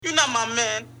You're not my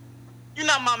man. You're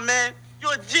not my man.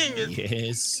 You're a genius.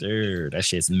 Yes, sir. That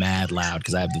shit's mad loud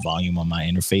because I have the volume on my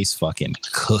interface fucking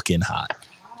cooking hot.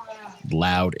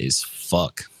 Loud as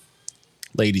fuck.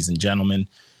 Ladies and gentlemen,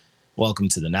 welcome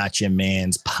to the Not Your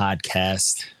Man's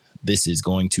podcast. This is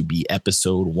going to be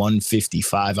episode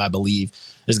 155, I believe.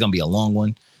 This is going to be a long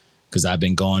one because I've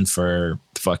been gone for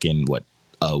fucking,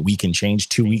 a week and change,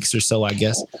 2 weeks or so, I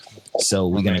guess. So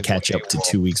we're going to catch up to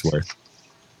 2 weeks worth.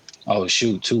 Oh,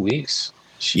 shoot, 2 weeks?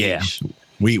 Sheesh. Yeah.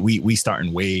 We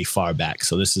starting way far back,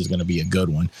 so this is going to be a good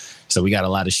one. So we got a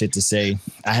lot of shit to say.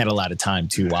 I had a lot of time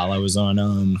too while I was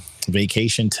on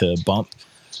vacation to bump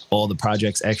all the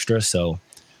projects extra, so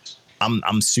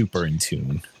I'm super in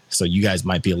tune. So you guys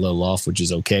might be a little off, which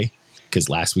is okay because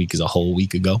last week is a whole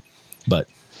week ago. But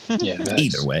yeah,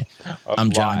 either way,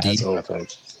 I'm John D.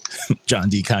 John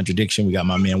D. Contradiction. We got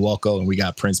my man Walco and we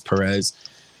got Prince Perez.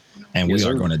 And we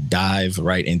are going to dive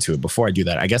right into it. Before I do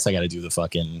that, I guess I got to do the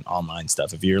fucking online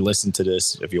stuff. If you're listening to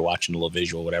this, if you're watching a little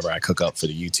visual, whatever I cook up for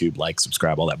the YouTube, like,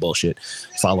 subscribe, all that bullshit.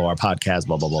 Follow our podcast,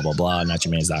 blah, blah, blah, blah, blah.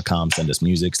 NotYourMans.com. Send us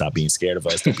music. Stop being scared of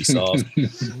us. Don't be soft.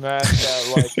 Smash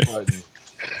that like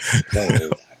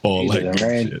button. All like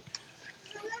shit.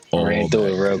 Ran through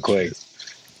it real quick.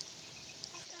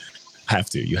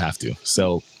 You have to.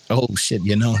 So, oh shit,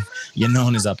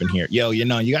 Yanon is up in here. Yo,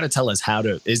 Yanon, you got to tell us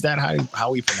is that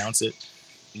how we pronounce it?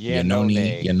 Yeah,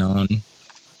 Yanon.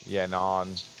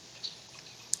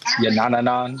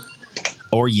 Yananan.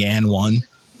 Or Yan one,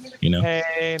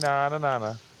 Hey,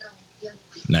 na.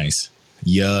 Nice.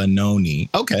 Yanoni.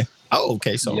 Okay. Oh,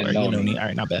 okay. So Yanoni. All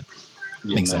right, not bad.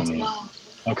 Makes sense.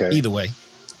 Okay. Either way,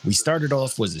 we started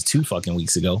off, was it 2 fucking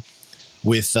weeks ago,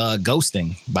 with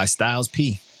Ghosting by Styles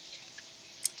P.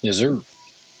 Yes, sir.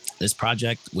 This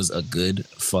project was a good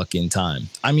fucking time.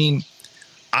 I mean,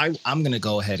 I'm going to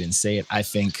go ahead and say it. I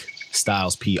think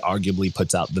Styles P arguably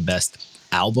puts out the best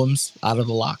albums out of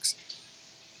the Locks.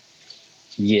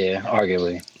 Yeah,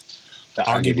 arguably.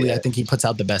 I think he puts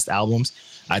out the best albums.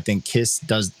 I think Kiss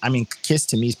does. I mean, Kiss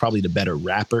to me is probably the better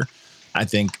rapper. I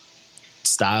think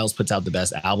Styles puts out the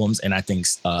best albums, and I think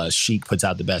Sheik puts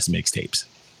out the best mixtapes.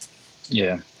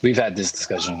 Yeah, we've had this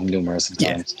discussion numerous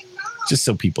times. Yeah. Just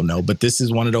so people know, but this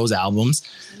is one of those albums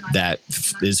that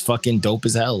is fucking dope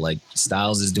as hell. Like,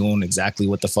 Styles is doing exactly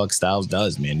what the fuck Styles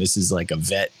does, man. This is like a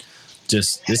vet.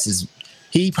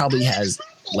 He probably has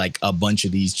like a bunch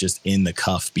of these just in the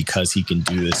cuff because he can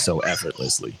do this so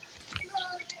effortlessly.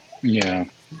 Yeah,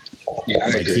 I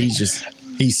agree.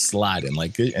 He's sliding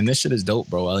like, and this shit is dope,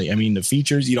 bro. I mean, the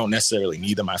features, you don't necessarily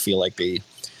need them. I feel like the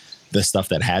stuff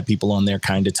that had people on there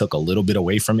kind of took a little bit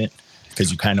away from it. Because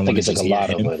you kind of want to take a lot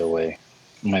of it away.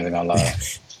 I'm not even gonna lie.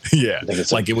 Yeah,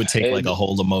 like it would take like a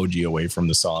whole emoji away from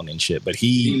the song and shit. But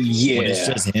when it's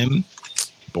just him,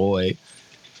 boy,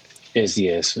 it's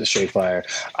straight fire.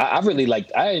 I really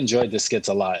I enjoyed the skits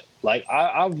a lot. Like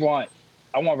I want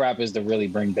rappers to really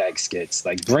bring back skits.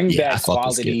 Like bring back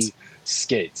quality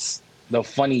skits, the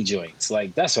funny joints.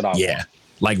 Like that's what I want.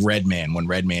 Like Redman, when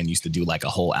Redman used to do like a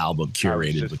whole album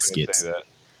curated with skits.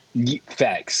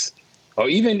 Facts. Or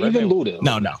even Luda.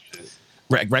 No.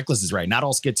 Reckless is right. Not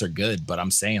all skits are good, but I'm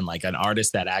saying like an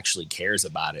artist that actually cares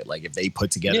about it. Like if they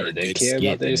put together a good skit,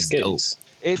 about their skits.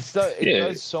 It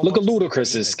does so Look much at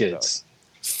Ludacris's skits.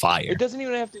 Fire. It doesn't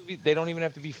even have to be. They don't even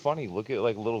have to be funny. Look at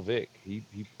like Lil Vic. He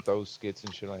throws skits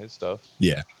and shit on his stuff.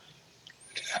 Yeah.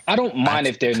 I don't mind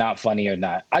if they're not funny or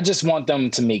not. I just want them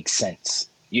to make sense.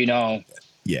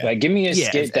 Yeah. Like, give me a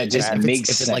skit that just makes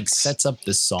sense. If it like sets up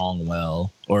the song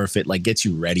well, or if it like gets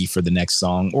you ready for the next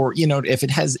song, or if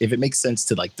it makes sense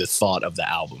to like the thought of the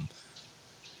album.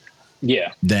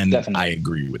 Yeah. Then definitely. I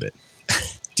agree with it.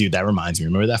 Dude, that reminds me.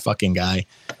 Remember that fucking guy,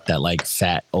 that like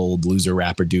fat old loser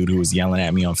rapper dude who was yelling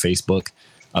at me on Facebook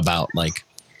about like,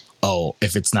 oh,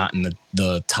 if it's not in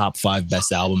the top 5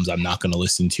 best albums, I'm not going to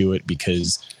listen to it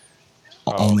because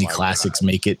only classics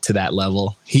make it to that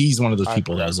level. He's one of those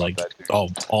people that was like,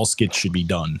 all skits should be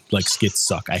done. Like, skits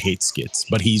suck. I hate skits.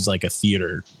 But he's like a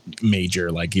theater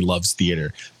major. Like, he loves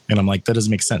theater. And I'm like, that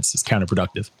doesn't make sense. It's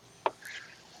counterproductive.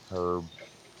 Herb.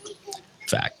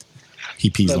 Fact. He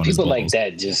pees on his balls. People like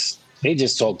that they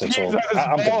just talk the talk.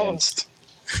 I'm convinced.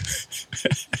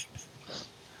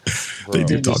 They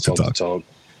do talk the talk.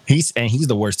 He's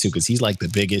the worst too, because he's like the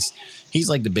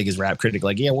biggest rap critic.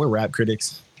 Like, yeah, we're rap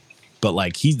critics. But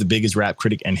like, he's the biggest rap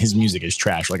critic and his music is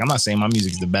trash. Like, I'm not saying my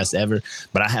music is the best ever,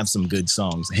 but I have some good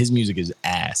songs. His music is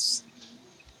ass.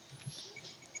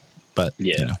 But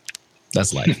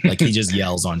that's life. Like, he just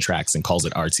yells on tracks and calls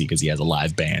it artsy because he has a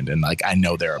live band. And like, I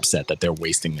know they're upset that they're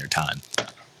wasting their time.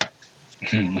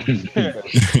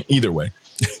 Either way.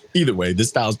 Either way, this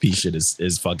Styles P shit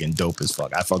is fucking dope as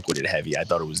fuck. I fuck with it heavy. I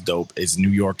thought it was dope. It's New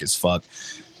York as fuck.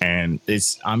 And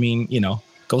I mean,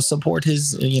 go support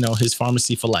his, his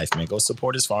pharmacy for life, man. Go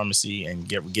support his pharmacy and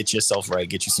get yourself right.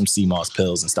 Get you some CMOS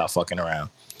pills and stop fucking around.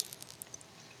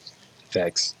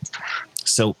 Facts.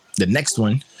 So the next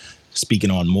one,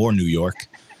 speaking on more New York,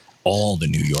 all the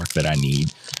New York that I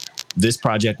need. This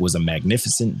project was a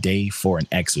magnificent day for an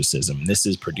exorcism. This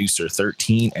is producer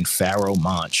 13 and Pharoahe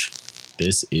Monch.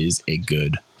 This is a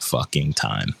good fucking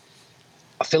time.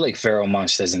 I feel like Pharoahe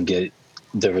Monch doesn't get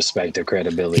the respect or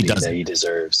credibility that he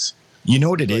deserves. You know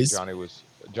what it is?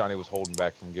 Johnny was holding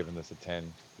back from giving this a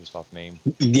 10 just off name.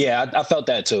 Yeah, I felt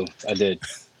that too. I did.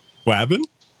 What happened?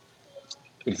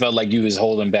 It felt like you was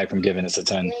holding back from giving us a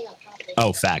 10.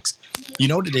 Oh, facts. You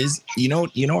know what it is? You know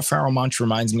what Pharoahe Monch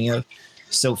reminds me of?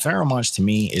 So Pharoahe Monch to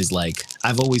me is like,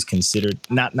 I've always considered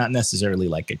not necessarily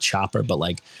like a chopper, but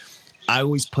like I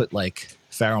always put like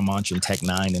Pharoahe Monch and Tech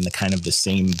N9ne in the kind of the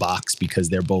same box because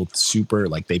they're both super,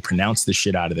 like they pronounce the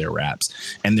shit out of their raps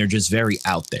and they're just very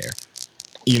out there.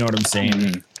 You know what I'm saying?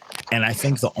 Mm-hmm. And I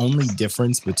think the only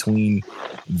difference between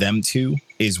them two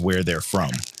is where they're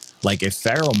from. Like if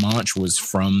Pharoahe Monch was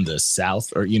from the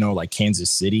South or, like Kansas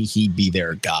City, he'd be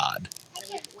their god.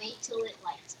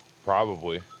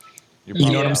 Probably.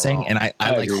 You know what I'm saying? And I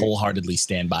like wholeheartedly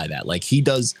stand by that. Like he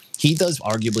does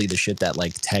arguably the shit that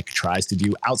like Tech tries to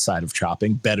do outside of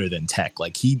chopping better than Tech.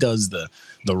 Like he does the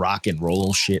rock and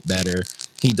roll shit better.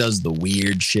 He does the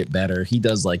weird shit better. He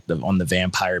does like on the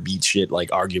vampire beat shit, like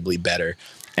arguably better.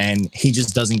 And he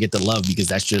just doesn't get the love because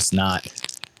that's just not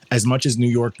as much as New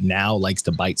York now likes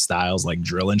to bite styles like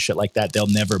drill and shit like that. They'll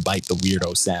never bite the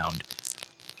weirdo sound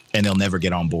and they'll never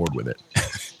get on board with it.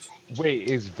 Wait,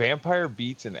 is vampire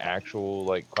beats an actual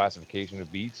like classification of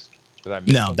beats?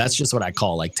 No, that's just what I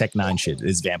call like Tech N9ne shit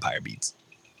is vampire beats.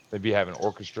 They be having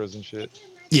orchestras and shit.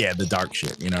 Yeah, the dark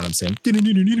shit. You know what I'm saying?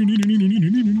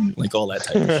 Like all that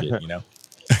type of shit.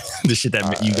 The shit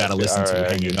that you gotta listen to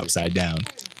hanging upside down.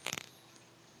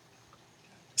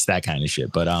 It's that kind of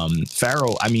shit. But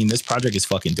Pharoahe, I mean, this project is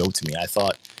fucking dope to me. I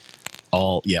thought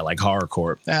like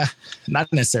horrorcore.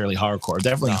 Not necessarily horrorcore.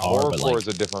 Definitely horror, but like is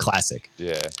a different classic.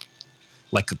 Yeah.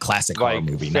 Like a classic horror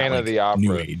movie, Fan not of like the Opera.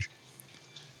 New Age.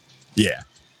 Yeah.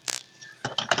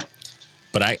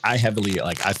 But I heavily,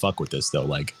 like, I fuck with this, though,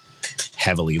 like,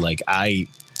 heavily. Like, I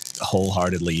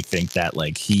wholeheartedly think that,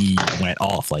 like, he went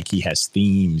off. Like, he has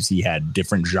themes. He had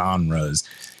different genres.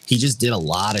 He just did a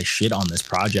lot of shit on this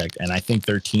project. And I think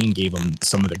 13 gave him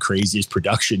some of the craziest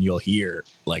production you'll hear,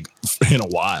 like, in a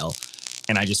while.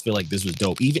 And I just feel like this was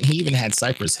dope. He even had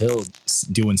Cypress Hill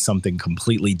doing something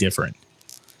completely different.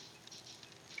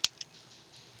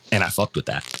 And I fucked with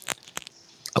that.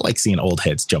 I like seeing old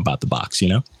heads jump out the box,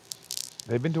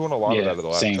 They've been doing a lot of that in the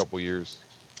last couple years.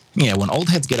 Yeah, when old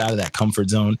heads get out of that comfort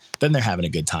zone, then they're having a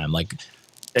good time. Like,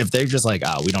 if they're just like,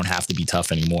 we don't have to be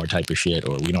tough anymore type of shit,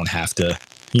 or we don't have to,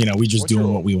 we just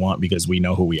doing what we want because we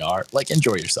know who we are. Like,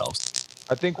 enjoy yourselves.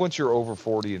 I think once you're over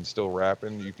 40 and still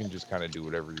rapping, you can just kind of do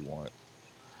whatever you want.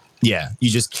 Yeah, you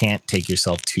just can't take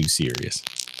yourself too serious.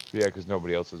 Yeah, because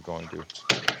nobody else is going to.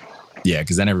 Yeah,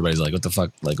 because then everybody's like, what the fuck?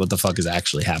 Like, what the fuck is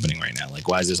actually happening right now? Like,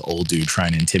 why is this old dude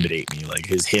trying to intimidate me? Like,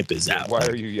 his hip is out. Why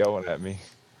are you yelling at me?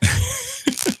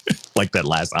 Like that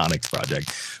last Onyx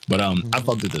project. But I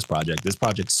fucked with this project. This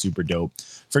project's super dope.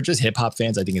 For just hip-hop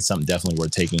fans, I think it's something definitely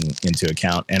worth taking into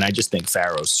account. And I just think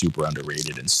Pharoah's super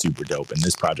underrated and super dope. And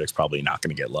this project's probably not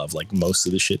going to get love like most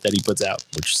of the shit that he puts out,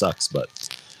 which sucks, but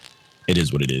it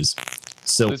is what it is.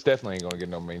 So this definitely ain't going to get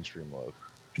no mainstream love.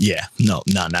 Yeah, no,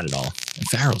 not at all. And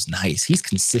Pharoah's nice. He's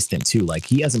consistent too. Like,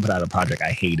 he hasn't put out a project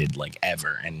I hated like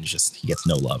ever, and just he gets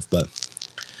no love. But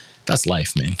that's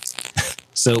life, man.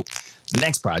 So the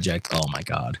next project, oh my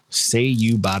god, Say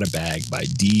You Bought a Bag by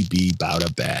DB Bout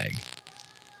a Bag.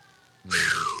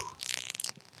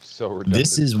 So redundant.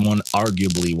 This is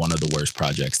arguably one of the worst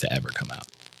projects to ever come out.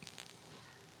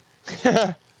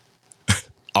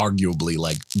 Arguably,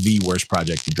 like the worst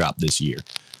project to drop this year.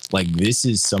 Like, this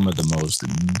is some of the most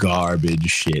garbage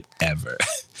shit ever.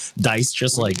 Dice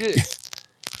just we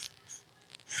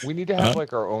need to have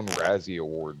like our own Razzie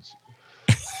Awards.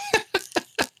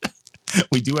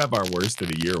 We do have our worst of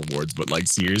the year awards, but like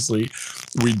seriously,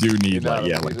 we do need we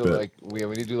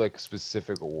need to do like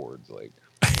specific awards, like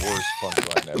worst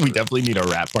punchline ever. We definitely need a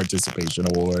rap participation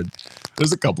award.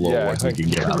 There's a couple of awards we can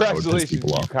get out. Congratulations, you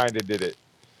kind of did it.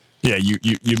 Yeah, you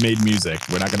made music.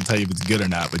 We're not going to tell you if it's good or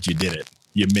not, but you did it.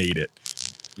 You made it.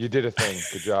 You did a thing.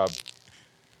 Good job.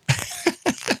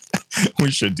 We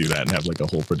should do that and have like a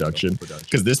whole production.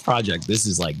 Because this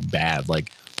is like bad.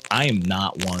 Like, I am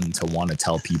not one to want to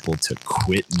tell people to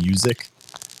quit music.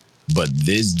 but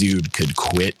this dude could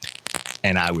quit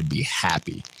and I would be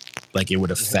happy. Like it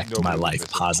would affect my life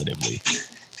positively.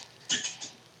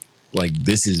 Like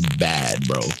this is bad,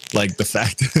 bro. Like the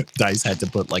fact that Dice had to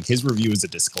put like his review is a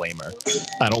disclaimer.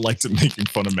 I don't like to making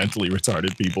fun of mentally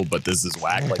retarded people, but this is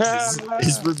whack. Like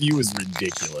his review is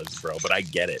ridiculous, bro. But I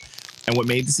get it. And what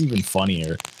made this even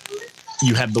funnier,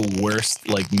 you had the worst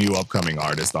like new upcoming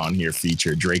artist on here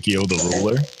featured, Drakeo the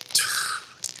Ruler.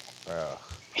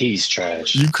 He's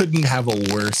trash. You couldn't have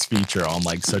a worse feature on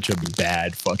like such a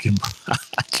bad fucking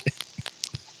project.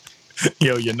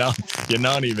 Yo,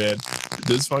 Yanani, man.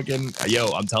 This fucking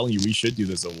I'm telling you, we should do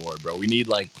this award, bro. We need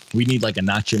like a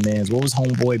Not Your Man's. What was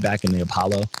Homeboy back in the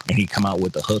Apollo? And he'd come out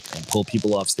with the hook and pull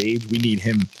people off stage. We need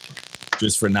him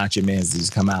just for Not Your Man's to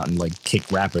just come out and like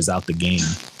kick rappers out the game.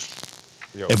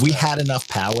 Yo, if we had enough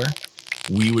power,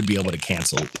 we would be able to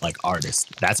cancel like artists.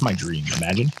 That's my dream.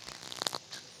 Imagine.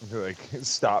 Like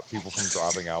stop people from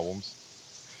dropping albums.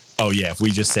 Oh yeah, if we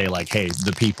just say like, hey,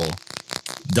 the people,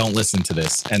 don't listen to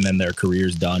this, and then their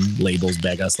career's done. Labels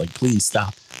beg us like, please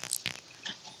stop.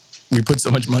 We put so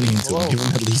much money into it. Give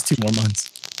them at least 2 more months.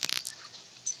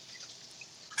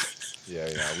 Yeah,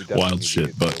 we definitely wild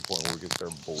shit, but to a point where we can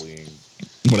start bullying.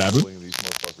 Whatever. Bullying these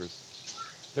motherfuckers.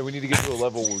 So we need to get to a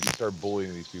level where we can start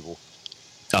bullying these people.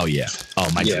 Oh yeah. Oh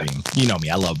my dream. You know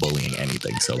me. I love bullying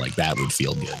anything. So like that would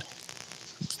feel good.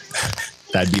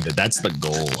 That's the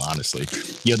goal, honestly.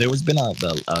 Yo, there was been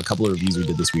a couple of reviews we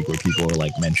did this week where people were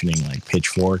like mentioning like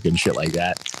Pitchfork and shit like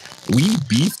that. We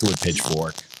beefed with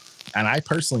Pitchfork, and I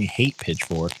personally hate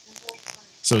Pitchfork.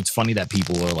 So it's funny that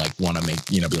people are like want to make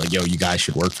be like, yo, you guys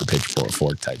should work for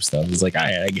Pitchfork type stuff. It's like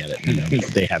I get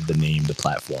it. They have the name, the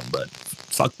platform, but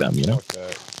fuck them, Fuck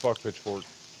that. Fuck Pitchfork.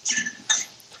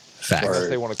 Facts. Unless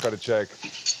they want to cut a check.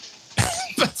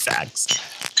 Facts.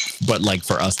 But like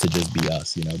for us to just be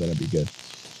us, that'd be good.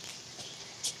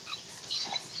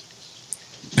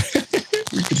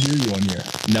 We could hear you on here.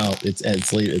 No,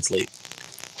 it's late. It's late.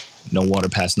 No water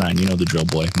past 9. You know the drill,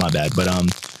 boy. My bad. But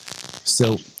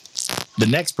so the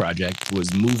next project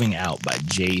was Moving Out by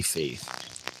Jay Faith.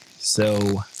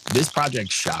 So this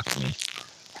project shocked me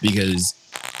because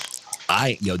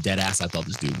dead ass, I thought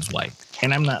this dude was white.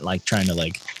 And I'm not like trying to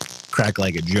like crack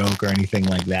like a joke or anything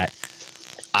like that.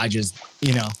 I just,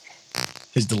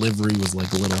 his delivery was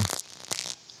like a little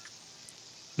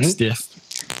stiff.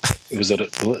 It was a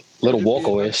little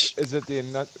Walko-ish. Is it the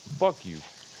nut? Fuck you.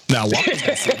 No,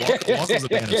 Walko's a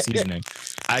man of seasoning.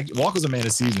 Walko's a man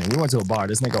of seasoning. We went to a bar.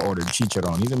 This nigga ordered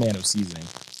chicharron. He's a man of seasoning.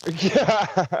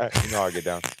 Yeah, you know how I get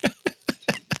down.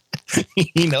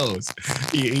 He knows.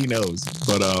 He knows.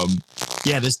 But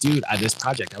this dude, this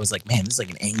project, I was like, man, this is like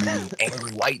an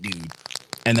angry white dude.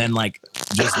 And then like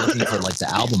just looking for like the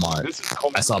album art,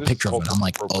 I saw a picture of it. I'm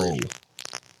like, oh,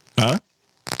 huh?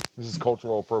 This is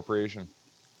cultural appropriation.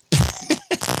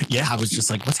 Yeah, I was just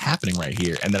like, what's happening right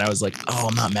here? And then I was like, oh,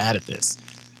 I'm not mad at this.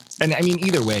 And I mean,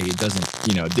 either way, it doesn't,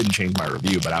 it didn't change my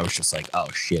review, but I was just like, oh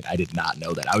shit, I did not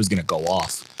know that. I was going to go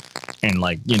off and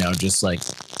like, just like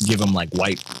give him like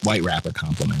white rapper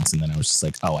compliments. And then I was just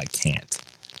like, oh, I can't.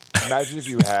 Imagine if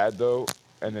you had though,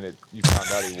 and then you found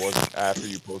out he wasn't after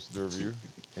you posted the review.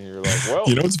 And you're like, well.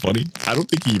 You know what's funny? I don't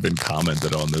think he even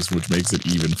commented on this, which makes it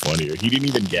even funnier. He didn't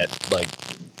even get like,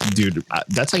 dude,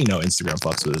 that's how you know Instagram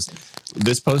fucks with us.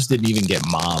 This post didn't even get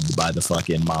mobbed by the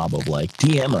fucking mob of like,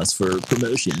 DM us for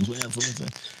promotions.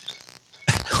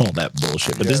 All that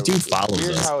bullshit. But this dude follows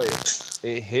us. How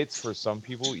it hits for some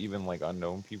people, even like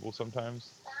unknown people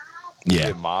sometimes. Yeah.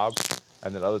 Get mobbed,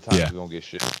 and then other times we don't get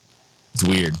shit. It's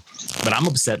weird. But I'm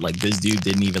upset like this dude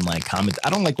didn't even like comment. I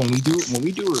don't like when we do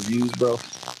reviews, bro,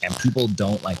 and people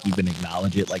don't like even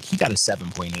acknowledge it. Like he got a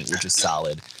 7.8, which is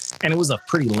solid. And it was a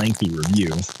pretty lengthy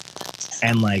review.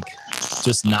 And like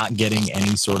just not getting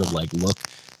any sort of like look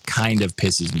kind of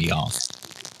pisses me off.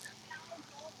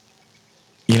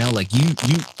 Like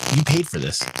you paid for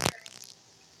this.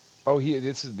 Oh,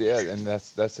 and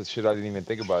that's the shit I didn't even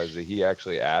think about is that he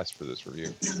actually asked for this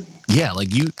review. Yeah,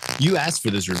 like you asked for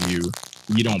this review,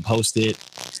 you don't post it,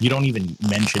 you don't even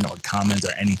mention or comment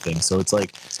or anything. So it's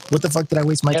like, what the fuck did I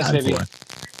waste my time for?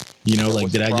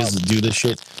 Like did I just do this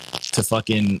shit to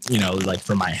fucking like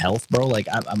for my health, bro? Like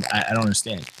I don't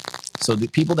understand. So the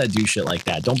people that do shit like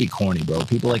that, don't be corny, bro.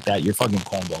 People like that, you're fucking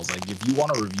cornballs. Like if you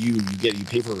want a review, you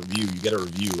pay for a review, you get a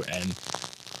review, and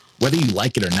whether you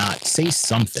like it or not, say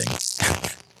something.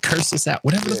 Curse this out.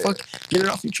 Whatever the fuck. Get it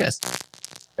off your chest.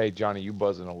 Hey, Johnny, you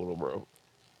buzzing a little, bro.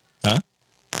 Huh?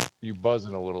 You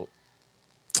buzzing a little.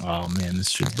 Oh, man, this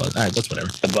shit buzz. All right, that's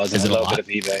whatever. The buzz is a little bit of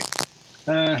feedback.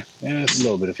 Yeah, it's a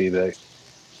little bit of feedback.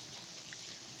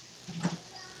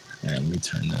 All right, let me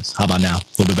turn this. How about now? A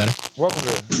little bit better? Welcome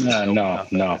to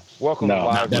No. Welcome No, to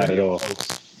live not at radio, all.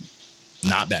 folks.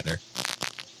 Not better.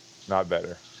 Not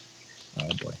better. Oh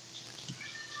boy.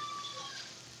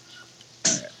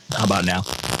 All right. How about now?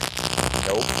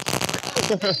 Nope.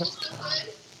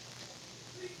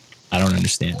 I don't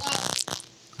understand.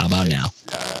 How about now?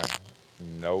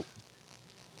 Nope.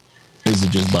 Is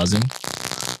it just buzzing?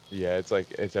 Yeah, it's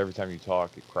every time you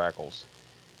talk, it crackles.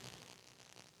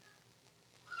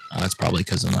 That's probably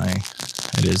because of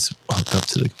it is hooked up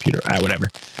to the computer. All right, whatever.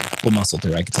 We'll muscle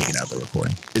through. I can take it out of the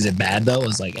recording. Is it bad though?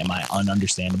 Is like, am I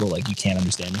ununderstandable? Like you can't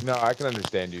understand me? No, I can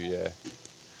understand you. Yeah.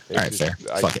 All right, fair.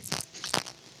 Fuck it.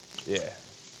 Yeah.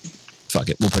 Fuck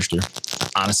it. We'll push through.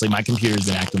 Honestly, my computer's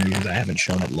been acting weird. I haven't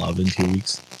shown it love in 2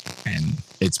 weeks, and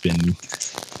it's doing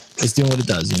what it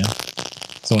does. You know,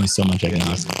 it's only so much I can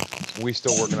do. We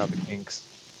still working out the kinks.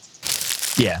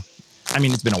 Yeah. I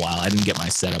mean, it's been a while. I didn't get my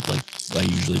setup like I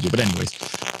usually do. But anyways,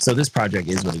 so this project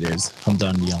is what it is. I'm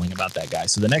done yelling about that guy.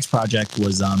 So the next project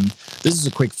was, this is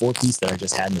a quick 4-piece that I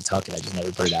just had in the tuck and I just never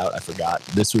put it out. I forgot.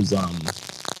 This was the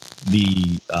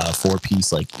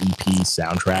 4-piece like EP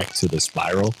soundtrack to the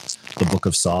Spiral, the Book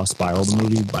of Saw Spiral, the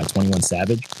movie by 21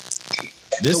 Savage.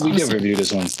 We did review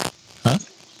this one. Huh?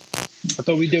 I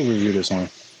thought we did review this one.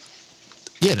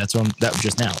 Yeah, that was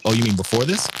just now. Oh, you mean before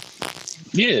this?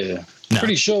 Yeah. No.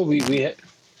 Pretty sure we had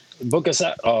Book of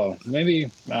Saw. Oh,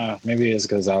 maybe it's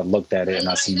because I looked at it and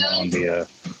I seen it on the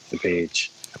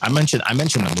page. I mentioned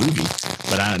the movie,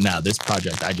 but this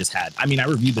project I just had. I mean, I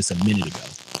reviewed this a minute ago.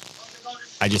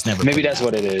 I just never. Maybe that's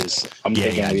what it is. I'm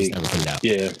thinking I just never put it out.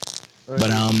 Yeah. But we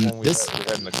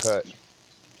had in the cut.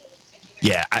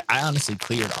 Yeah, I honestly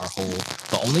cleared our whole.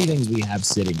 The only things we have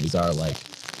sitting is our like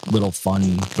little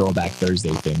fun throwback Thursday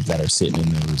things that are sitting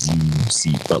in the review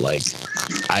seat. But like,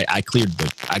 I cleared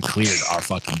our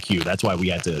fucking queue. That's why we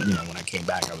had to. When I came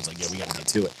back, I was like, yeah, we got to get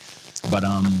to it. But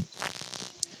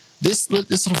this little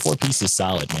 4-piece is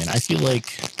solid, man. I feel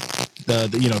like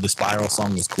the Spiral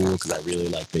song was cool because I really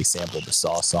like they sampled the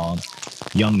Saw song.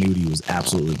 Young Nudie was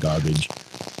absolutely garbage.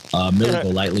 Millie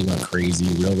Golightly went crazy.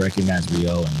 Real Recognize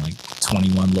Rio and like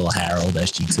 21 Lil Harold,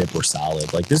 SG Tip were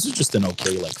solid. Like this was just an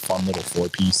okay, like fun little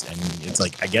 4-piece. And it's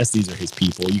like, I guess these are his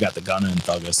people. You got the Gunna and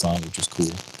Thugga song, which is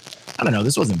cool. I don't know.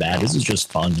 This wasn't bad. This was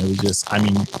just fun. It was just, I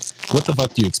mean, what the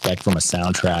fuck do you expect from a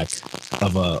soundtrack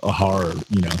of a horror,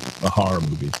 a horror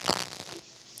movie?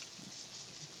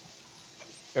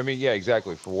 I mean, yeah,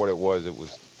 exactly. For what it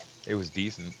was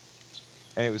decent,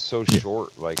 and it was so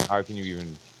short. Like, how can you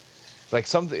even like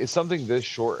something this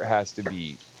short has to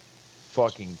be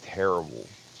fucking terrible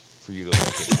for you to look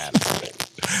at it.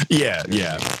 Yeah.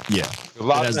 A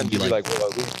lot of times you'd be like, well,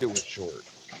 at least it was short.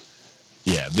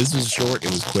 Yeah, this was short.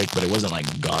 It was quick, but it wasn't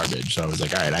like garbage. So I was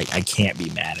like, all right, I can't be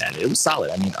mad at it. It was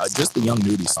solid. I mean, just the Young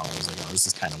Nudie song was like, oh, this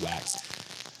is kind of whack.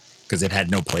 Because it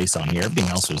had no place on here. Everything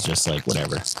else was just like,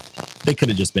 whatever. They could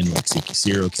have just been like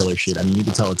serial killer shit. I mean, you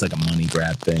can tell it's like a money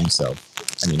grab thing. So,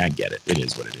 I mean, I get it. It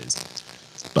is what it is.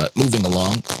 But moving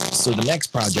along. So the next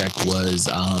project was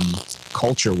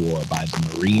Culture War by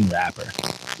the Marine Rapper.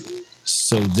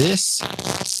 So this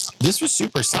was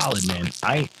super solid, man.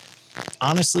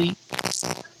 Honestly,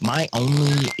 my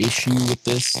only issue with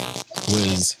this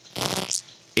was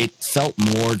it felt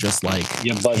more just like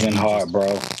you're buzzing hard,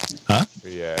 bro. Huh?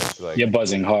 Yeah, it's like you're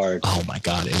buzzing hard. Oh my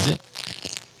god, is it?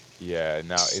 Yeah,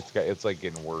 now it's like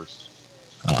getting worse.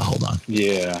 Hold on.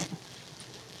 Yeah.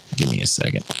 Give me a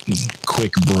second.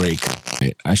 Quick break.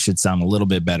 I should sound a little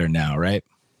bit better now, right?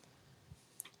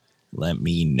 Let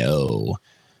me know.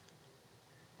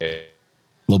 A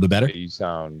little bit better? You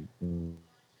sound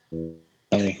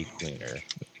cleaner.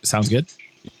 Sounds good?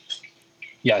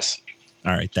 Yes.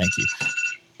 All right, thank you.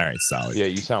 All right, solid. Yeah,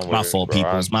 you sound weird, my fault,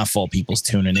 peoples. My fault, people's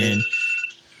tuning in.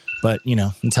 But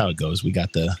that's how it goes. We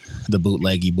got the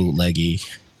bootleggy.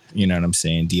 You know what I'm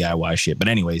saying? DIY shit. But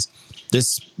anyways,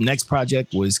 this next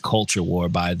project was Culture War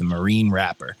by the Marine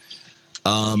Rapper.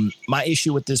 My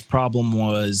issue with this problem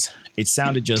was it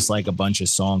sounded just like a bunch of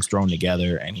songs thrown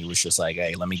together, and he was just like,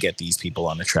 hey, let me get these people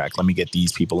on the track. Let me get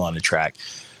these people on the track.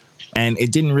 And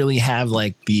it didn't really have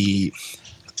like the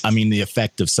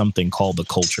effect of something called the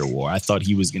Culture War. I thought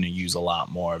he was going to use a lot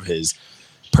more of his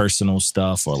personal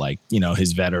stuff or like,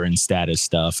 his veteran status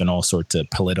stuff and all sorts of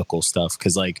political stuff.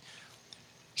 Cause like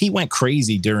he went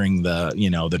crazy during the,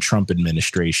 the Trump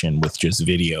administration with just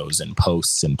videos and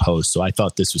posts. So I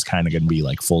thought this was kind of going to be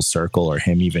like full circle or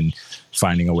him even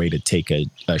finding a way to take a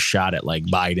shot at like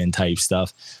Biden type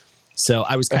stuff. So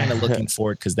I was kind of looking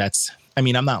for it because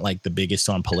I'm not like the biggest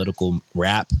on political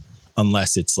rap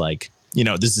unless it's like,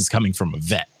 this is coming from a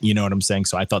vet, you know what I'm saying?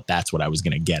 So I thought that's what I was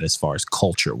going to get as far as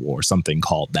Culture War, something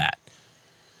called that.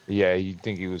 Yeah, you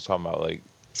think he was talking about like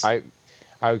I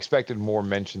I expected more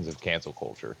mentions of cancel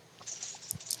culture.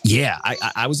 Yeah,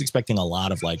 I was expecting a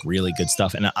lot of like really good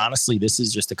stuff, and honestly, this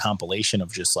is just a compilation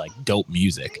of just like dope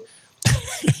music.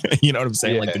 You know what I'm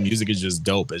saying? Like the Yeah. music is just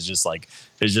dope. It's just like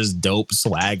there's just dope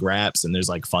swag raps, and there's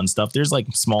like fun stuff. There's like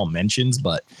small mentions,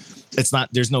 but it's not.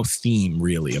 There's no theme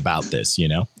really about this. You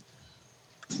know?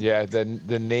 Yeah, the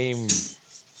name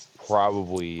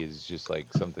probably is just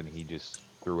like something he just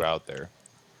threw out there.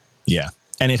 Yeah.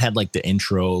 And it had like the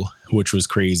intro, which was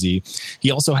crazy. He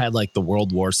also had like the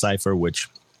World War Cipher, which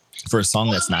for a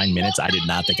song that's 9 minutes, I did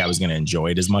not think I was going to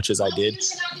enjoy it as much as I did.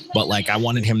 But like, I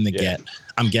wanted him to get,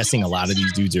 I'm guessing a lot of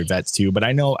these dudes are vets too, but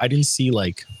I know I didn't see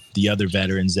like the other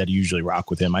veterans that usually rock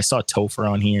with him. I saw Topher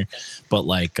on here, but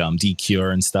like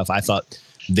D-Cure and stuff. I thought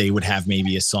they would have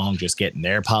maybe a song just getting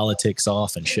their politics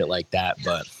off and shit like that.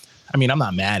 But I mean, I'm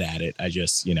not mad at it. I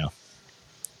just, you know,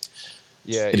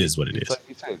 Yeah, it is what it is. Like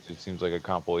you said, it seems like a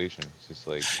compilation. It's just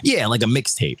like yeah, like a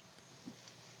mixtape.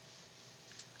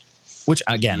 Which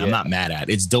again, I'm not mad at.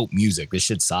 It's dope music. This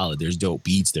shit's solid. There's dope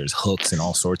beats. There's hooks and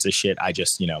all sorts of shit. I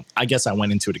just, you know, I guess I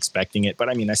went into it expecting it, but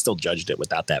I mean, I still judged it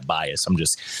without that bias. I'm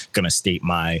just gonna state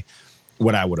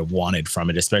what I would have wanted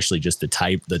from it, especially just the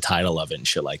title of it and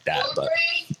shit like that. But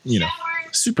you know,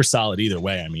 super solid either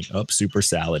way. I mean, super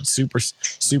salad, super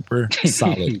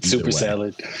solid, super way.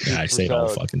 salad. Yeah, I say it all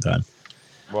the fucking time.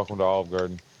 Welcome to Olive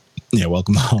Garden. Yeah,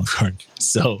 welcome to Olive Garden.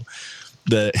 So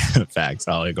the facts,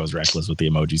 oh, it goes reckless with the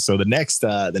emojis. So the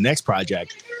next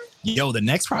project,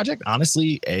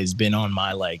 honestly has been on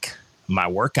my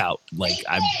workout. Like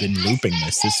I've been looping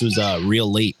this. This was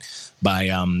Real Late by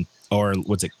or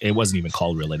what's it? It wasn't even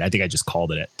called Real Late. I think I just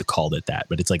called it that,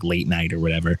 but it's like late night or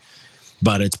whatever.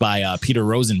 But it's by Peter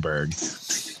Rosenberg,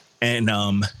 and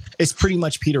it's pretty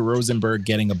much Peter Rosenberg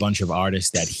getting a bunch of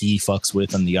artists that he fucks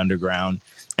with on the underground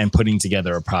and putting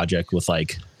together a project with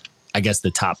like, I guess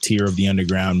the top tier of the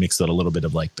underground mixed with a little bit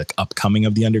of like the upcoming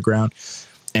of the underground.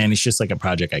 And it's just like a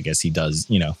project, I guess he does,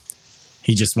 you know,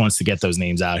 he just wants to get those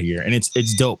names out here. And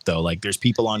it's dope though. Like there's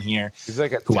people on here He's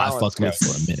like who I fucked with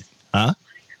for a minute. Huh?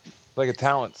 Like a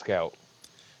talent scout.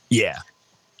 Yeah.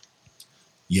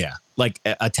 Yeah. Like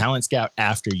a talent scout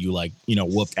after you like, you know,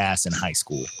 whooped ass in high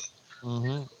school.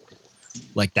 Mm-hmm.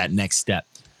 Like that next step.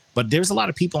 But there's a lot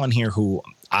of people on here who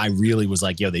I really was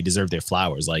like, yo, they deserve their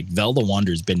flowers. Like Velda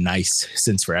Wonder's been nice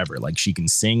since forever. Like she can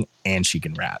sing and she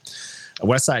can rap. A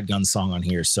West Side Gun song on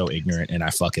here is so ignorant and I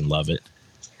fucking love it.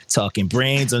 Talking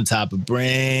brains on top of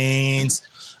brains.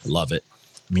 I love it.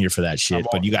 I'm here for that shit.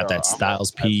 But you got that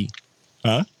Styles P.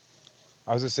 Huh?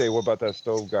 I was gonna say, what about that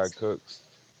Stove Guy Cooks?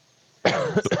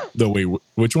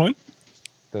 Which one?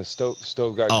 The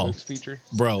Stove Guy Cooks feature?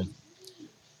 Bro,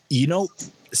 you know,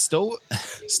 Stove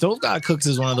God Cooks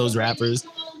is one of those rappers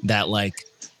that like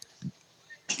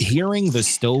hearing the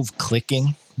stove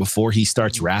clicking before he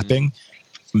starts rapping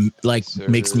like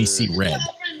makes me see red.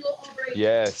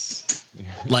 Yes.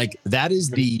 Like that is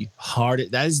the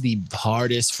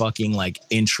hardest fucking like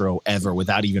intro ever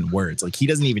without even words. Like he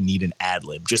doesn't even need an ad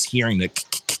lib. Just hearing the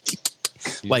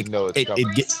like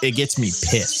it gets me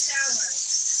pissed.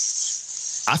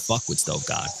 I fuck with Stove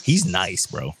God. He's nice,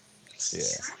 bro. Yeah,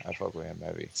 I fuck with him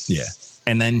heavy. Yeah.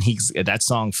 And then he's that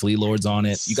song Flea Lord's on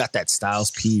it. You got that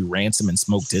Styles P, Ransom and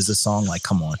Smoke Dizza song. Like,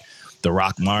 come on. The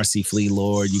Rock Marcy, Flea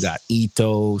Lord. You got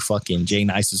Ito, fucking Jay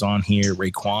Nice is on here.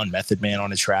 Raekwon, Method Man on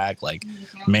the track. Like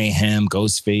Mayhem,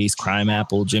 Ghostface, Crime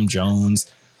Apple, Jim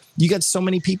Jones. You got so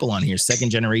many people on here. Second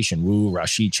Generation, Woo,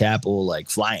 Rashid Chapel, like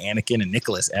Fly Anakin and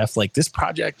Nicholas F. Like this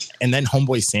project, and then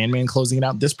Homeboy Sandman closing it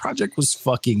out. This project was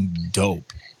fucking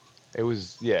dope. It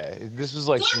was, yeah. This was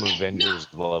like some Avengers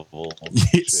level.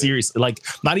 Seriously, like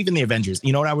not even the Avengers.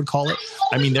 You know what I would call it?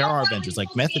 I mean, there are Avengers.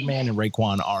 Like Method Man and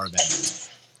Raekwon are Avengers,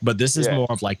 but this is more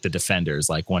of like the Defenders.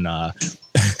 like when,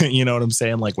 you know what I'm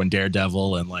saying? Like when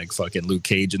Daredevil and like fucking Luke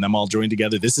Cage and them all joined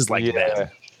together. This is like them.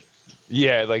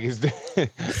 Yeah, like they're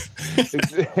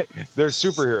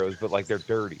superheroes, but like they're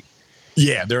dirty.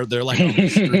 Yeah, they're like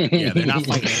yeah, they're not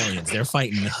fighting aliens. They're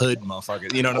fighting hood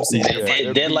motherfuckers. You know what I'm saying?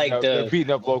 Yeah, they're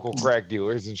beating up local crack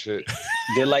dealers and shit.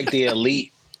 They're like the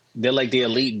elite. They're like the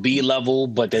elite B level,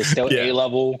 but they're still A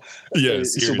level. Yeah,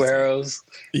 superheroes.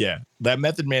 Yeah, that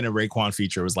Method Man and Raekwon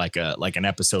feature was like an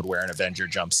episode where an Avenger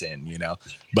jumps in, you know.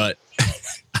 But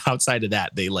outside of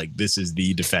that, they like this is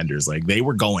the Defenders. Like they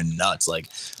were going nuts. Like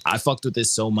I fucked with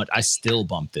this so much. I still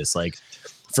bump this. Like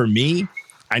for me.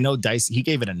 I know Dice, he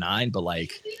gave it a 9, but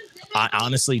like,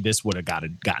 honestly, this would have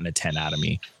gotten a 10 out of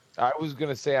me. I was going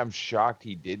to say, I'm shocked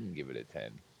he didn't give it a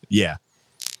 10. Yeah.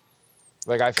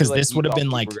 Like, I feel like this would have been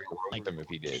like him if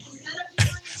he did.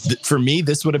 For me,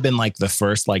 this would have been like the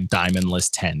first like Diamond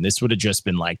List 10. This would have just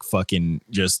been like fucking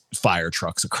just fire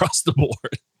trucks across the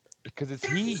board. Because it's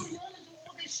heat.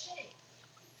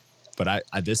 But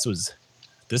this was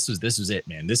it,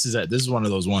 man. This is one of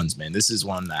those ones, man. This is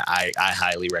one that I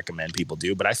highly recommend people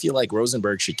do. But I feel like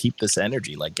Rosenberg should keep this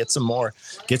energy. Like get some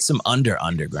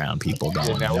underground people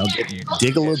going.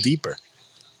 Dig a little deeper.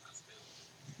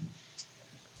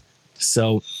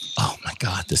 So, oh my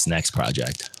God, this next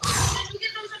project.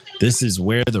 This is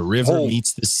Where the River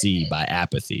Meets the Sea by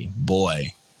Apathy.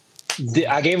 Boy.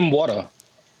 I gave him water.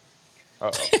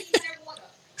 Uh-oh.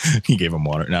 He gave him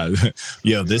water. No,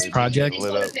 yo, this project,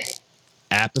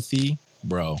 Apathy,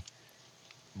 bro.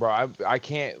 Bro, I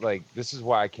can't, like, this is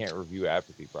why I can't review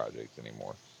Apathy projects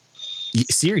anymore.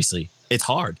 Seriously, it's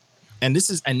hard. And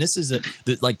this is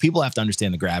like, people have to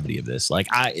understand the gravity of this. Like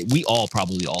we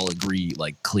probably all agree,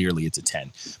 like, clearly it's a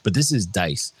 10, but this is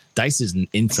Dice. Dice is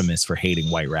infamous for hating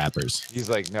white rappers. He's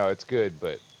like, no, it's good,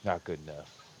 but not good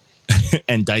enough.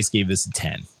 And Dice gave this a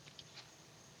 10.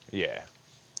 Yeah.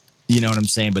 You know what I'm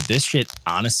saying? But this shit,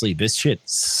 honestly,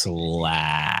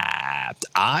 slapped.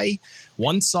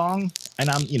 One song, and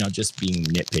I'm, just being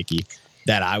nitpicky,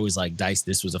 that I was like, Dice,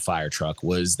 this was a fire truck,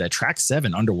 was that track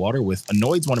 7, Underwater, with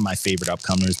Annoyed's one of my favorite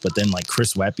upcomers, but then like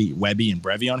Chris Webby and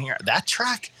Brevy on here. That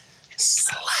track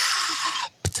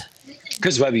slapped.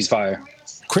 Chris Webby's fire.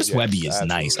 Chris Webby is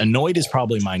absolutely nice. Annoyed is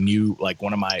probably my new, like,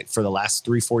 one of my, for the last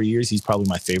 3-4 years, he's probably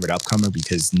my favorite upcomer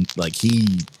because like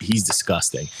he's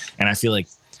disgusting. And I feel like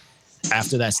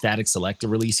after that Static Selector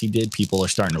release he did, people are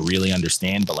starting to really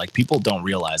understand, but like people don't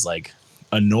realize, like,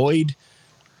 Annoyed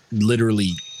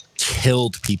literally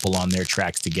killed people on their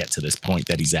tracks to get to this point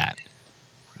that he's at.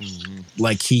 Mm-hmm.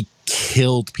 Like, he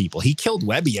killed people. He killed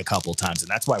Webby a couple times,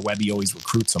 and that's why Webby always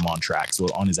recruits him on tracks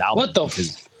on his album. What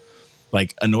the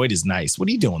like, Annoyed is nice. What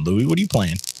are you doing, Louis? What are you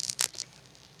playing?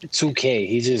 2K.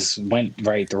 He just went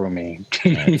right through me.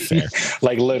 Right, fair.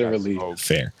 Like, literally.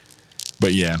 Fair.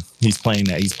 But yeah, he's playing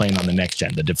that. He's playing on the next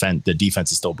gen. The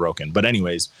defense is still broken. But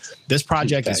anyways, this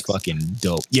project is fucking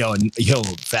dope.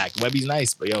 Fact. Webby's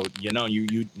nice, but you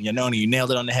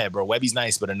nailed it on the head, bro. Webby's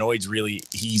nice, but he's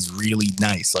really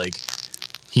nice. Like,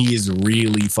 he is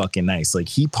really fucking nice. Like,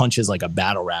 he punches like a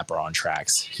battle rapper on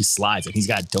tracks. He slides, and he's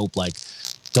got dope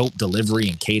delivery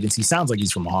and cadence. He sounds like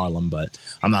he's from Harlem, but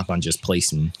I'm not gonna just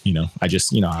place him. I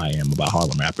just, how I am about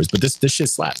Harlem rappers. But this shit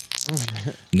slaps.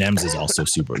 Nems is also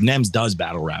super. Nems does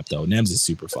battle rap though. Nems is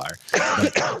super fire.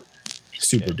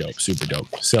 Super dope.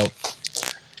 So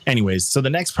anyways, so the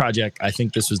next project, I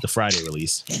think this was the Friday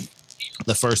release,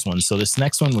 the first one. So this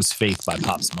next one was Faith by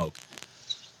Pop Smoke.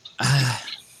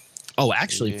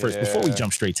 First, before we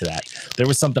jump straight to that, there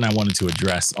was something I wanted to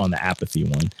address on the Apathy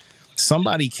one.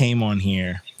 Somebody came on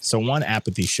here. So one,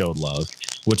 Apathy showed love,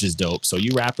 which is dope. So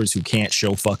you rappers who can't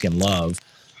show fucking love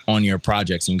on your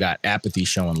projects, and you got Apathy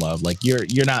showing love, like,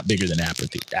 you're not bigger than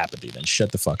Apathy, then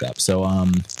shut the fuck up. So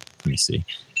let me see.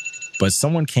 But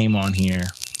someone came on here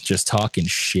just talking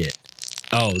shit.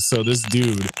 Oh, so this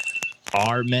dude,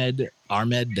 Ahmed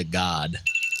the God.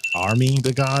 Army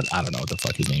the God? I don't know what the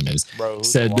fuck his name is. Bro,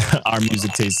 said our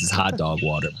music tastes is hot dog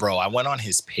water. Bro, I went on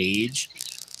his page.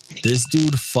 This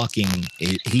dude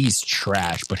he's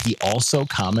trash, but he also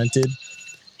commented,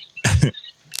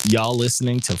 y'all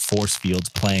listening to Force Fields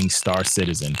playing Star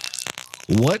Citizen.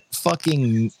 What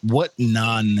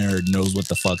non-nerd knows what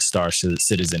the fuck Star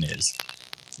Citizen is?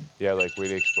 Yeah, like, way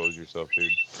to expose yourself,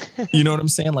 dude. You know what I'm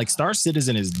saying? Like, Star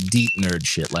Citizen is deep nerd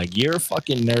shit. Like, your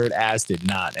fucking nerd ass did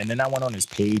not. And then I went on his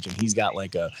page, and he's got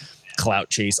like a clout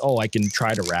chase. Oh, I can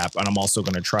try to rap, and I'm also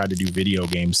going to try to do video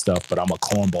game stuff, but I'm a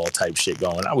cornball type shit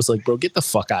going. I was like, bro, get the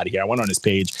fuck out of here. I went on his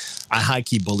page. I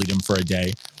high-key bullied him for a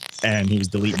day, and he was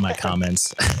deleting my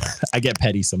comments. I get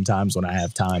petty sometimes when I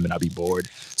have time and I'll be bored.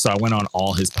 So I went on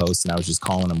all his posts, and I was just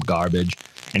calling him garbage,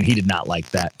 and he did not like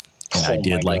that. And I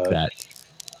did like that.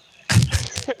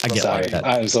 I get like that.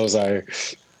 I'm so sorry.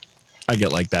 I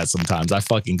get like that sometimes. I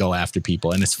fucking go after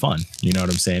people, and it's fun. You know what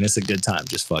I'm saying? It's a good time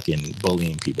just fucking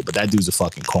bullying people. But that dude's a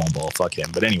fucking cornball. Fuck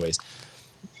him. But anyways,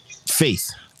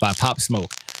 Faith by Pop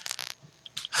Smoke.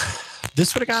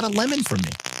 This would have got a lemon from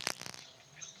me.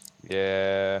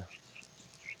 Yeah.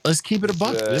 Let's keep it a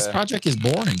buck. This project is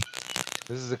boring.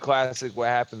 This is a classic. What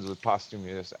happens with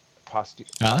posthumous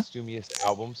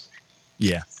albums?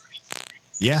 Yeah.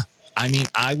 Yeah. I mean,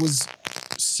 I was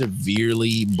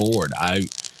severely bored.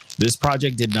 This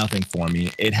project did nothing for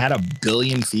me. It had a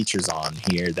billion features on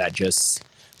here that just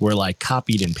were like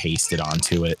copied and pasted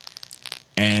onto it.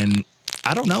 And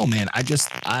I don't know, man.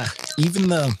 Even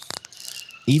the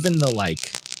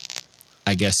like,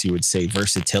 I guess you would say,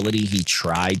 versatility he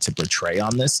tried to portray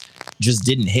on this just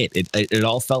didn't hit. It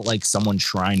all felt like someone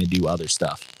trying to do other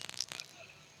stuff.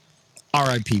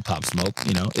 R.I.P. Pop Smoke,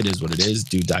 you know, it is what it is.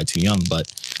 Dude died too young, but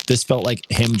this felt like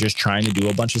him just trying to do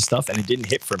a bunch of stuff, and it didn't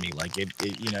hit for me. Like it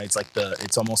you know,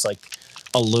 it's almost like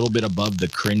a little bit above the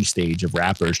cringe stage of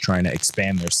rappers trying to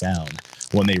expand their sound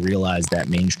when they realize that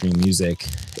mainstream music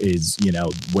is, you know,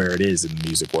 where it is in the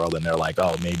music world, and they're like,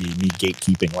 oh, maybe me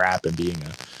gatekeeping rap and being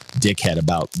a dickhead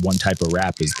about one type of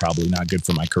rap is probably not good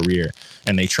for my career,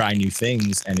 and they try new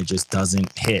things and it just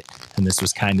doesn't hit, and this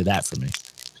was kind of that for me.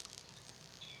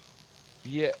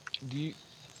 Yeah. Do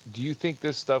you think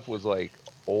this stuff was like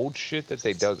old shit that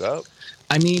they dug up?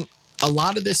 I mean, a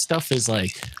lot of this stuff is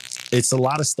like, it's a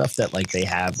lot of stuff that like they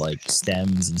have like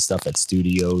stems and stuff at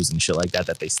studios and shit like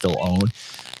that they still own,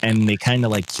 and they kind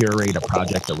of like curate a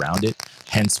project around it.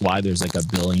 Hence why there's like a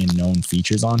billion known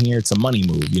features on here. It's a money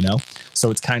move, you know?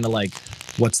 So it's kind of like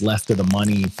what's left of the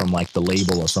money from like the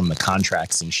label or from the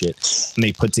contracts and shit. And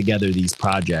they put together these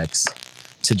projects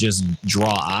to just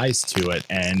draw eyes to it,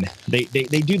 and they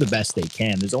do the best they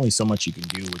can. There's only so much you can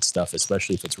do with stuff,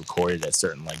 especially if it's recorded at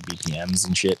certain like BPMs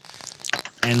and shit.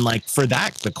 And like for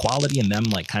that, the quality in them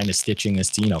like kind of stitching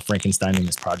this, you know, Frankensteining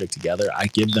this project together, I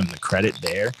give them the credit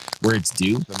there where it's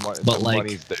due. But the like,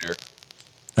 money's there.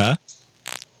 Huh?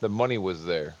 The money was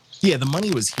there. Yeah, the money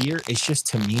was here. It's just,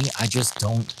 to me, I just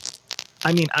don't.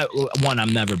 I mean,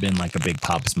 I've never been like a big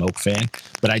Pop Smoke fan,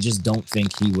 but I just don't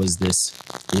think he was this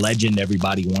legend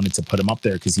everybody wanted to put him up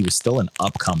there, because he was still an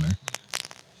upcomer.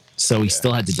 So he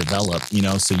still had to develop, you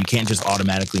know, so you can't just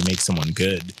automatically make someone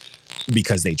good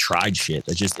because they tried shit.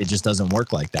 It just doesn't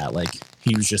work like that. Like,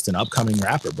 he was just an upcoming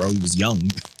rapper, bro. He was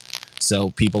young. So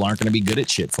people aren't going to be good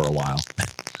at shit for a while.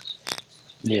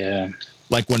 Yeah.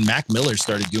 Like when Mac Miller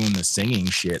started doing the singing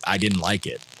shit, I didn't like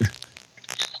it.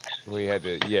 Well, he had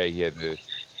to.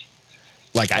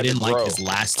 Like, I didn't like his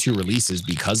last two releases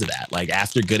because of that. Like,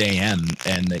 after Good AM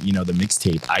and the, you know, the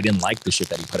mixtape, I didn't like the shit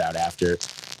that he put out after.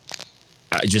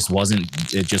 It just wasn't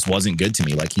good to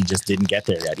me. Like, he just didn't get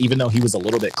there yet. Even though he was a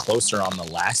little bit closer on the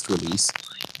last release,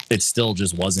 it still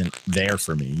just wasn't there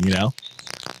for me, you know?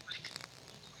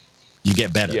 You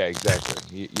get better. Yeah,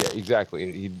 exactly.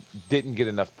 Exactly. He didn't get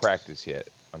enough practice yet,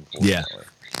 unfortunately. Yeah.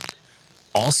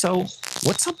 Also,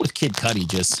 what's up with Kid Cudi?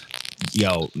 Just,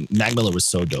 yo, Mac Miller was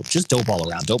so dope. Just dope all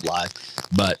around. Dope live.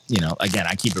 But, you know, again,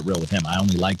 I keep it real with him. I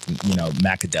only liked, you know,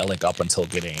 Macadelic up until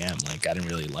Good AM. Like, I didn't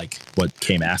really like what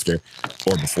came after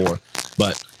or before.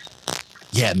 But,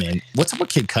 yeah, man, what's up with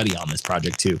Kid Cudi on this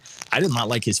project, too? I did not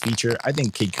like his feature. I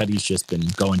think Kid Cudi's just been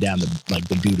going down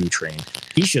the doo-doo train.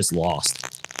 He's just lost.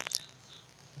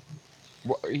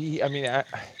 Well, I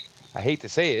hate to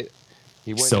say it.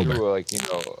 He went Sober. through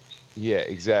yeah,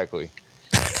 exactly.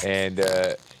 And,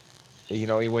 you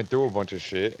know, he went through a bunch of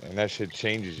shit, and that shit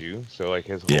changes you. So, like,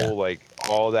 his whole, like,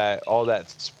 all that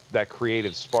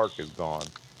creative spark is gone.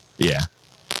 Yeah.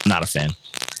 Not a fan.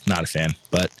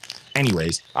 But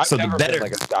anyways, I've never been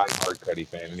like a diehard Cudi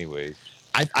fan anyways.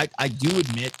 I do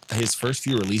admit his first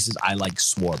few releases I like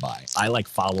swore by. I like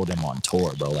followed him on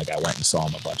tour, bro. Like, I went and saw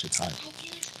him a bunch of times.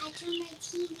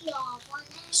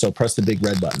 So press the big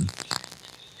red button.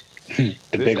 The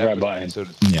big red button. So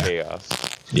it's chaos.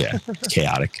 Yeah,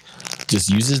 chaotic. Just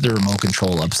uses the remote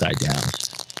control upside down.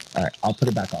 All right, I'll put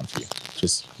it back on for you.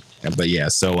 But yeah,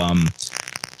 so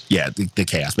the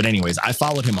chaos. But anyways, I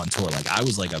followed him on tour. Like, I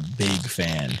was like a big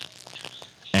fan,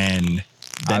 and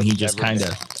then he just kind of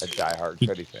a diehard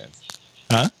Cudi fan.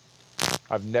 Huh?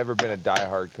 I've never been a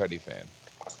diehard Cudi fan.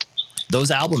 Those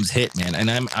albums hit, man,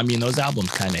 and I mean those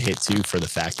albums kind of hit too for the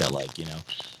fact that, like, you know,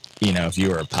 if you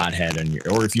were a pothead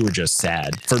or if you were just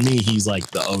sad. For me, he's like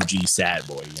the OG sad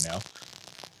boy, you know.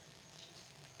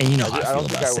 And you know how I feel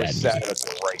about sad music. I don't think I was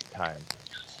sad at the right time.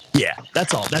 Yeah,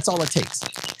 that's all it takes.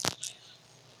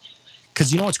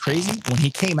 Because you know what's crazy? When he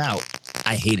came out,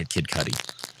 I hated Kid Cudi.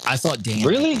 I thought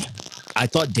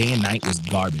Day and Night was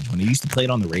garbage. When he used to play it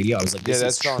on the radio, I was like, this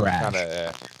is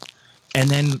trash. And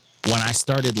then when I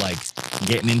started like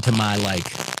getting into my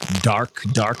like dark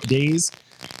days,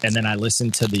 and then I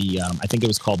listened to the I think it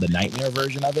was called the Nightmare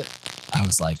version of it, I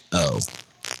was like, oh.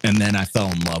 And then I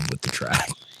fell in love with the track.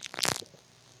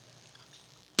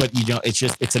 But you know,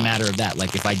 it's a matter of that.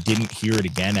 Like, if I didn't hear it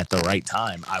again at the right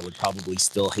time, I would probably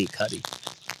still hate Cudi.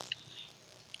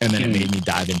 And then it made me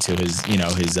dive into his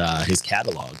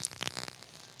catalog.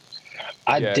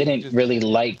 I didn't really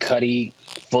like Cudi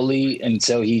fully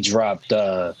until he dropped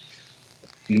Mr.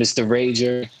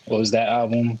 Rager. What was that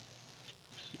album?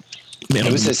 It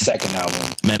was his second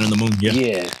album. Man on the Moon.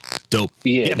 Yeah. Dope.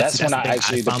 Yeah, that's when I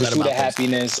actually, the Pursuit of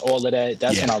Happiness, all of that.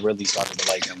 That's when I really started to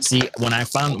like him. See, when I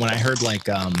heard like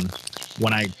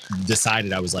when I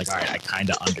decided, I was like, all right, I kind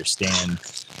of understand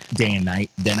Day and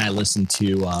Night. Then I listened to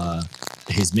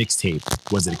his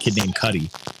mixtape. Was it A Kid Named Cudi?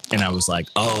 And I was like,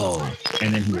 oh.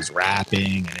 And then he was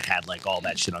rapping, and it had like all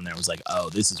that shit on there. I was like, oh,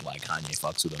 this is why Kanye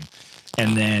fucks with him.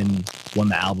 And then when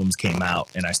the albums came out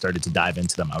and I started to dive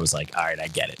into them, I was like, all right, I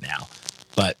get it now.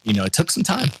 But, you know, it took some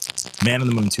time. Man on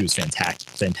the Moon 2 is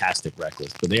fantastic record.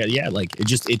 But yeah, like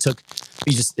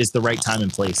it's the right time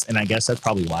and place. And I guess that's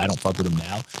probably why I don't fuck with him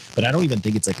now. But I don't even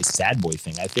think it's like a sad boy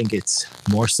thing. I think it's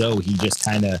more so he just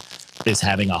kind of is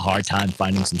having a hard time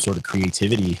finding some sort of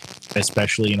creativity,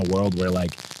 especially in a world where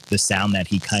like the sound that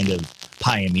he kind of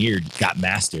pioneered got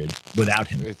mastered without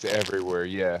him. It's everywhere,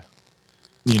 yeah.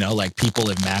 You know, like people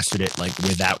have mastered it like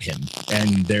without him,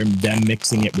 and them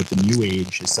mixing it with the new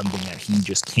age is something that he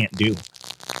just can't do.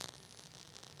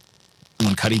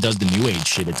 When Cudi does the new age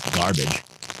shit, it's garbage.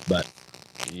 But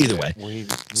either way,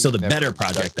 so the better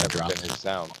project that dropped, his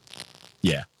sound.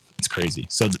 Yeah, it's crazy.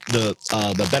 So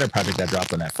the better project that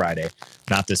dropped on that Friday,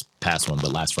 not this past one,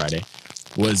 but last Friday,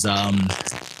 was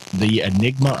the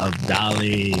Enigma of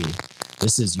Dali.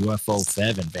 This is UFO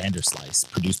Fev and Vanderslice,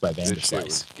 produced by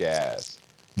Vanderslice.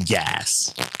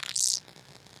 Gas.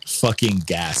 Fucking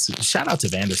gas. Shout out to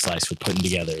Vanderslice for putting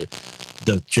together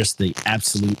the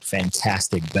absolute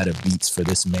fantastic bed of beats for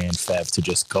this man Fev to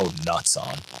just go nuts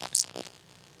on.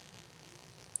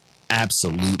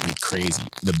 Absolutely crazy.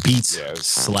 The beats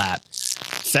slap.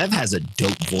 Fev has a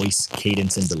dope voice,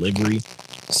 cadence, and delivery.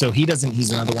 So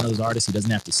he's another one of those artists. He doesn't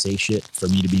have to say shit for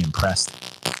me to be impressed.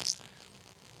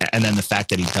 And then the fact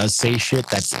that he does say shit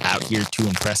that's out here to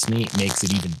impress me makes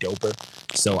it even doper.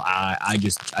 So I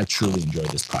truly enjoy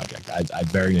this project. I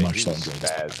very much so enjoy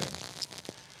this project.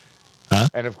 Huh?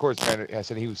 And of course, I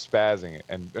said he was spazzing,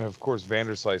 and of course,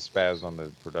 Vanderslice spazzed on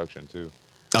the production too.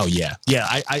 Oh yeah.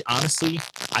 I honestly,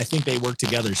 I think they work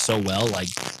together so well. Like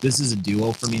this is a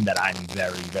duo for me that I'm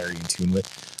very, very in tune with.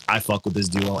 I fuck with this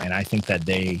duo, and I think that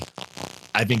they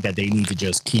need to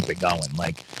just keep it going.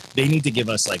 Like they need to give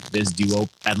us like this duo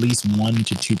at least 1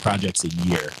 to 2 projects a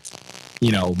year,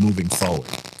 you know, moving forward.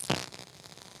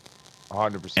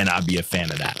 100%. And I'd be a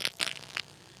fan of that.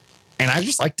 And I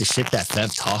just like the shit that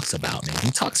Fev talks about, man.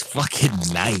 He talks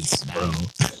fucking nice, bro.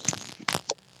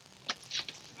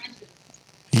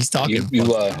 He's talking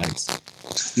nice.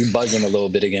 You buzzing a little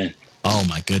bit again. Oh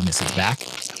my goodness, it's back?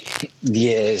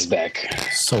 Yeah, it's back.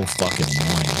 So fucking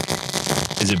annoying.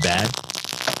 Is it bad?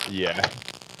 Yeah.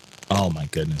 Oh my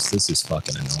goodness, this is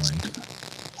fucking annoying.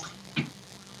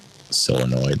 So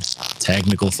annoyed.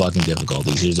 Technical fucking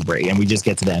difficulties. Here's a break. And we just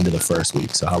get to the end of the first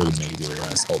week. So how are we gonna do the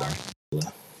rest? Hold on.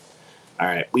 All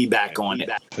right, we back on it.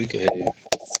 We could.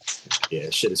 Yeah,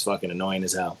 shit is fucking annoying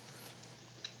as hell.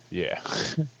 Yeah.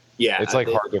 Yeah. It's like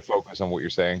hard to focus on what you're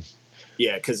saying.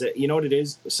 Yeah, because you know what it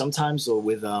is? Sometimes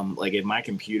with like if my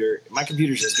computer's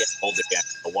just getting old again.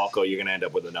 A Walco, you're gonna end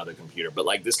up with another computer. But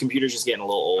like this computer's just getting a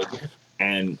little old.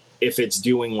 And if it's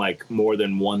doing like more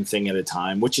than one thing at a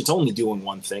time, which it's only doing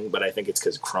one thing, but I think it's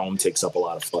because Chrome takes up a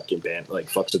lot of fucking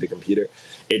fucks with the computer.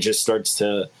 It just starts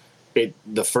to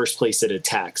the first place it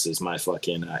attacks is my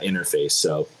fucking interface.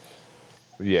 So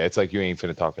yeah, it's like you ain't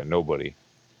finna talk to nobody.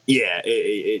 Yeah,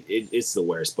 it's the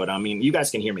worst. But I mean, you guys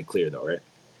can hear me clear though, right?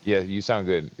 Yeah, you sound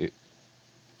good.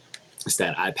 It's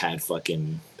that iPad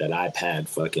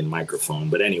fucking microphone.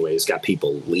 But anyways, got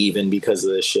people leaving because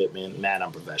of this shit, man. Mad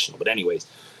unprofessional. But anyways,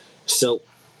 so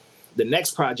the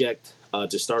next project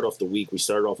to start off the week, we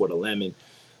started off with a lemon,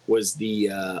 was the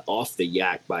Off the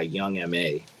Yak by Young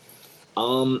M.A.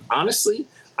 Honestly,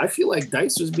 I feel like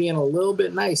Dice was being a little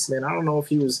bit nice, man. I don't know if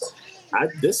he was.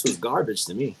 This was garbage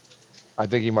to me. I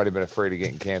think he might have been afraid of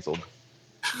getting canceled.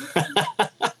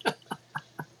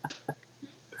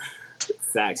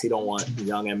 Facts. He don't want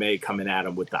Young M.A. coming at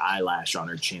him with the eyelash on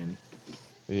her chin.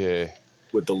 Yeah.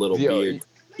 With the little beard.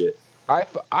 Shit.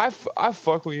 I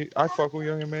fuck with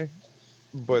Young M.A.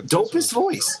 But dopest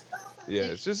voice.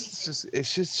 Yeah, it's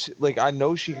just like I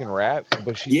know she can rap,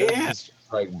 but she does this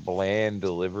like bland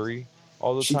delivery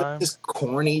all the time. Does this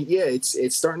corny. Yeah,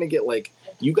 it's starting to get like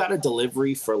you got a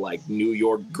delivery for like New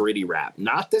York gritty rap,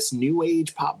 not this new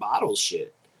age pop bottles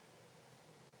shit.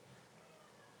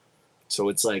 So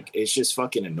it's like it's just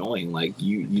fucking annoying. Like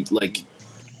you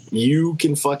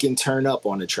can fucking turn up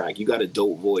on a track. You got a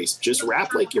dope voice. Just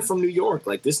rap like you're from New York.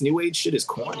 Like this new age shit is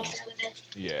corny.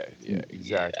 Yeah,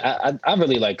 exactly. I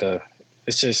really like her.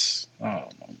 It's just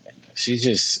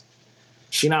she's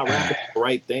not rapping the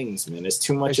right things, man. It's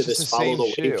too much of this follow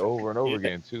the shit over and over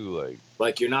again too.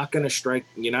 Like you're not gonna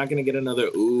get another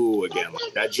ooh again.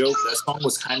 Like that song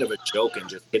was kind of a joke and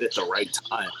just hit at the right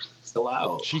time. Still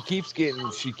out. She keeps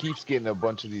getting a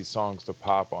bunch of these songs to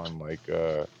pop on like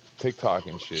TikTok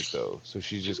and shit though, so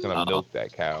she's just gonna milk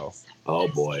that cow. Oh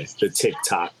boy, the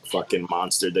TikTok fucking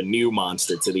monster, the new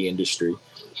monster to the industry.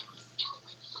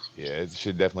 Yeah, it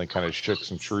should definitely kind of shook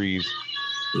some trees.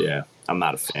 Yeah, I'm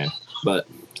not a fan, but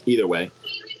either way,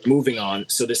 moving on.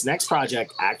 So this next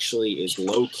project actually is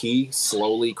low key,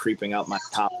 slowly creeping up my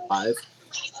top 5.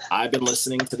 I've been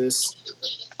listening to this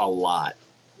a lot,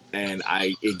 and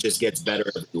it just gets better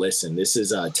as you listen. This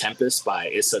is Tempest by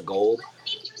Issa Gold.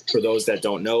 For those that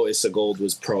don't know, Issa Gold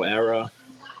was Pro Era,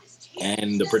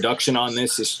 and the production on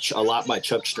this is a lot by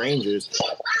Chuck Strangers.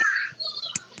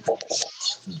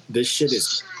 This shit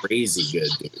is crazy good,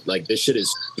 dude. Like, this shit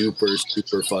is super,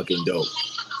 super fucking dope.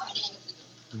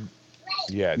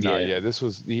 Yeah, this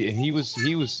was he was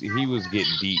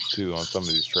getting deep too on some of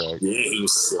these tracks. Yeah, he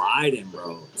was sliding,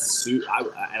 bro.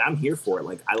 And I'm here for it.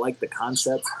 Like, I like the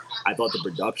concept. I thought the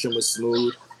production was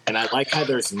smooth, and I like how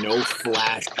there's no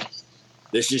flash.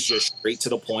 This is just straight to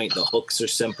the point. The hooks are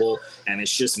simple, and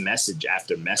it's just message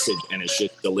after message, and it's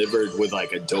just delivered with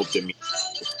like a dope demeanor.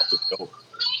 Dope.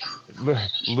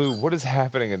 Lou, what is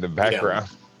happening in the background?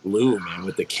 Yeah, Lou, man,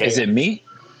 with the K. Is it me?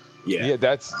 Yeah.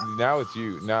 Yeah, now it's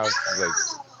you. Now it's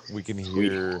like we can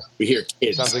hear. We hear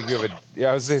kids. Sounds like you have a.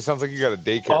 I would say sounds like you got a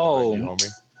daycare. Oh, you,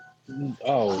 homie.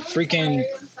 Oh, freaking!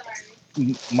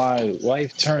 My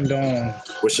wife turned on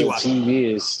what she watching?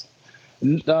 TV is.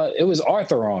 It was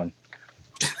Arthur on.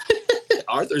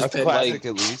 Arthur's That's classic,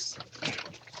 at least.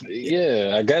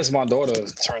 Yeah, I guess my daughter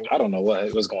turned. I don't know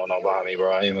what was going on behind me,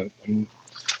 bro. I'm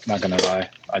not gonna lie.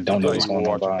 I don't know what's going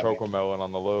on behind me. CoComelon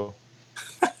on the low.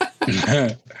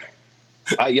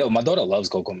 Yo, my daughter loves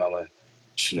CoComelon.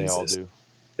 Jesus.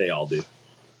 They all do.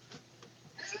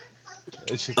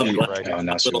 It should be right.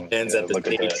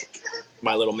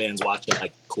 My little man's watching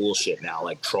like cool shit now,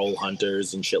 like troll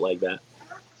hunters and shit like that.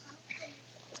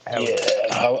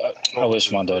 Yeah, I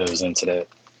wish my daughter was into that.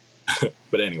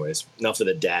 But anyways, enough of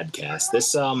the dad cast.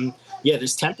 This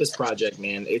this Tempest project,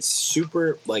 man, it's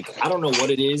super, like, I don't know what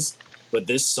it is, but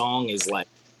this song is like,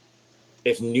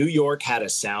 if New York had a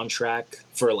soundtrack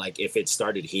for, like, if it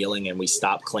started healing and we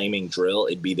stopped claiming drill,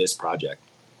 it'd be this project.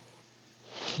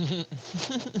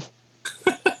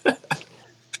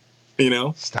 You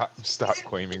know? Stop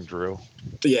claiming drill.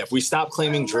 Yeah, if we stopped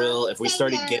claiming drill, if we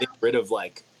started getting rid of,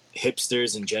 like,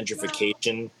 hipsters and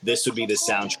gentrification, this would be the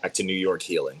soundtrack to New York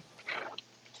healing.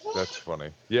 That's funny.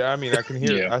 Yeah, I mean, I can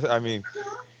hear it. I mean,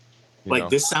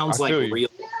 this sounds like real New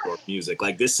York music.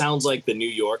 Like, this sounds like the New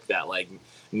York that, like,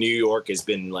 New York has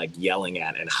been, like, yelling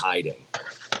at and hiding.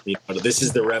 You know, this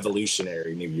is the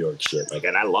revolutionary New York shit. Like,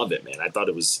 and I love it, man. I thought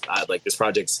it was like, this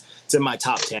project's, it's in my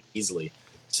top 10 easily.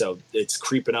 So it's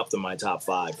creeping up to my top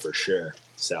 5 for sure.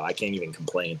 So I can't even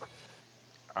complain.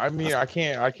 I mean, I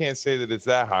can't say that it's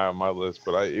that high on my list,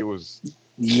 but it was.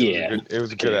 Yeah, it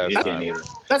was a good ass time.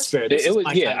 That's fair. It was.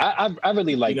 Yeah, I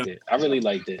really liked it. I really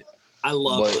liked it. I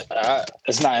love it.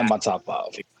 It's not in my top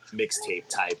 5. Mixtape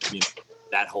type,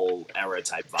 that whole era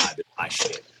type vibe is my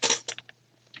shit.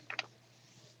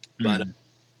 But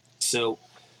so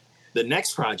the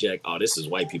next project, this is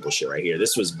white people shit right here.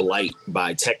 This was Blight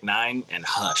by Tech Nine and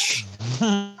Hush.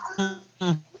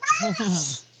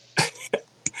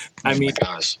 I mean,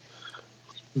 gosh,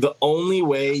 the only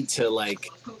way to like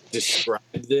describe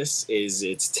this is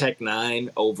it's Tech Nine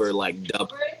over like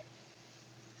dub.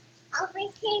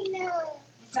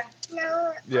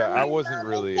 Yeah, I wasn't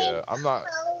really.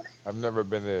 I've never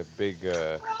been a big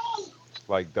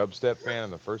like dubstep fan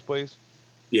in the first place.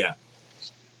 Yeah.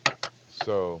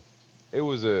 So it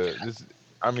was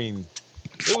I mean,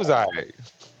 it was alright,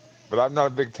 but I'm not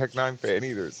a big Tech Nine fan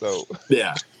either. So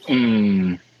yeah.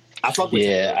 I fuck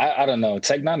with I don't know.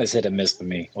 Tech Nine is hit or miss for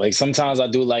me. Like sometimes I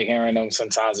do like hearing them.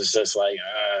 Sometimes it's just like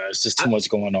it's just too much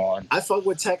going on. I fuck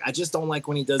with Tech. I just don't like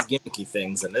when he does gimmicky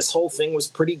things. And this whole thing was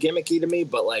pretty gimmicky to me,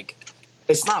 but like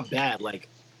it's not bad. Like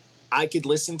I could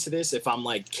listen to this if I'm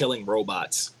like killing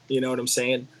robots. You know what I'm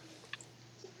saying?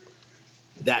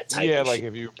 That type. Yeah, of like shit.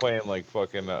 if you're playing like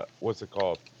fucking what's it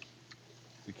called?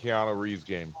 The Keanu Reeves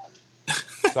game.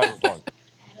 Cyberpunk.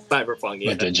 Yeah.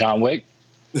 Like the John Wick.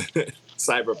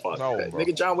 Cyberpunk. No,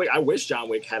 Nigga, John Wick. I wish John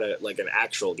Wick had an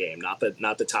actual game, not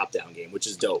the top down game, which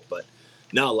is dope. But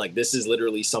no, like this is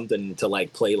literally something to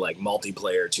like play like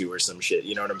multiplayer to or some shit.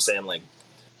 You know what I'm saying? Like,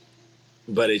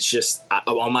 but it's just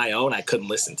on my own, I couldn't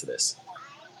listen to this.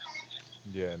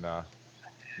 Yeah, nah.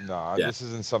 Yeah. This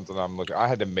isn't something I'm looking. I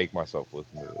had to make myself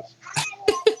listen to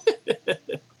this.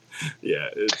 Yeah,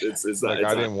 it's like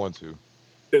not. I didn't want to.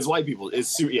 It's white people.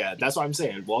 That's what I'm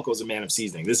saying. Walco's a man of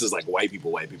seasoning. This is like white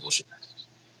people shit.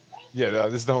 Yeah, no,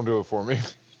 this don't do it for me.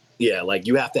 Yeah, like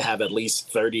you have to have at least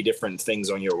 30 different things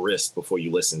on your wrist before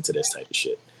you listen to this type of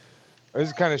shit. This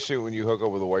is kind of shit when you hook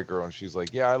up with a white girl and she's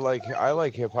like, "Yeah, I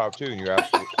like hip hop too," and you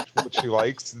ask what she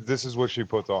likes. This is what she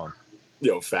puts on.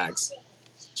 Yo, facts.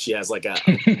 She has like a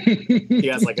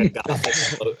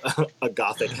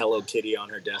gothic Hello Kitty on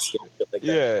her desk. And shit like that.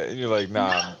 Yeah, and you're like,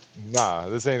 nah,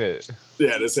 this ain't it.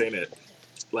 Yeah, this ain't it.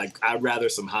 Like, I'd rather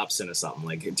some Hobson or something.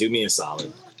 Like, do me a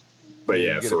solid. But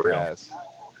yeah, You get for a real. pass.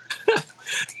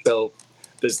 So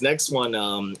this next one,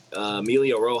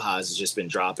 Emilio Rojas has just been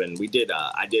dropping.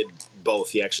 I did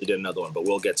both. He actually did another one, but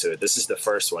we'll get to it. This is the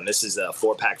first one. This is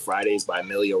 4-Pack Fridays by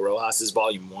Emilio Rojas. This is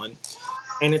volume 1.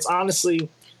 And it's honestly,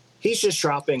 he's just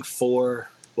dropping 4,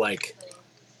 like,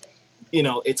 you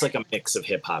know, it's like a mix of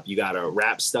hip hop. You got a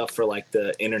rap stuff for like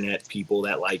the internet people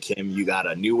that like him. You got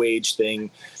a new age thing.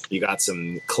 You got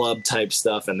some club type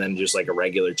stuff, and then just like a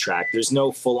regular track. There's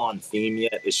no full on theme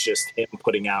yet. It's just him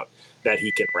putting out that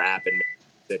he can rap and make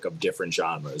music of different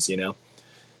genres, you know?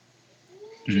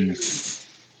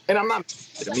 And I'm not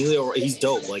Emilio, he's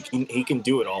dope. Like he can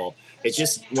do it all. It's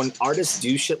just when artists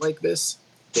do shit like this,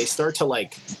 they start to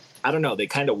like, I don't know, they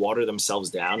kind of water themselves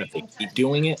down if they keep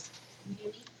doing it.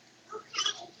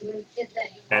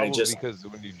 And it just because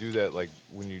when you do that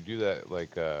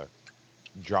like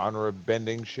genre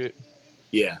bending shit,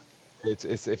 yeah.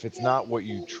 it's if it's not what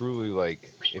you truly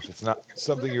like, if it's not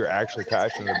something you're actually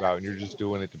passionate about and you're just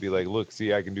doing it to be like, look,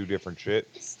 see, I can do different shit.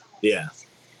 Yeah.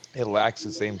 It lacks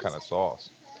the same kind of sauce.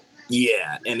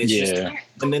 Yeah, and it's just,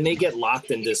 and then they get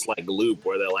locked in this like loop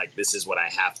where they're like, this is what I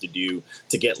have to do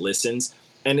to get listens.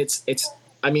 And it's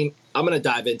I mean, I'm going to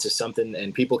dive into something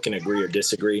and people can agree or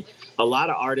disagree. A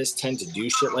lot of artists tend to do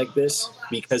shit like this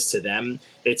because to them,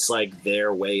 it's like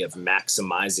their way of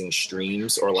maximizing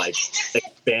streams or like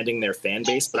expanding their fan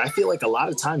base. But I feel like a lot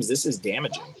of times this is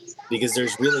damaging because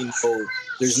there's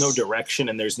no direction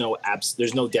and there's no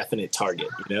definite target,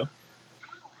 you know?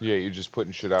 Yeah, you're just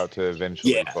putting shit out to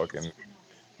eventually fucking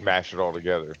mash it all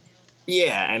together.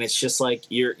 Yeah, and it's just like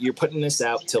you're putting this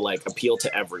out to like appeal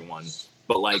to everyone.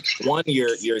 But like one,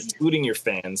 you're excluding your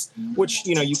fans, which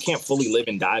you know you can't fully live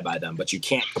and die by them, but you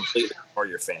can't completely ignore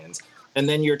your fans. And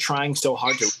then you're trying so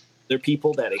hard to other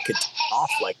people that it could turn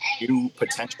off like new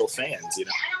potential fans, you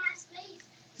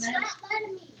know.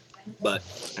 But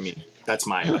I mean, that's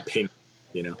my opinion,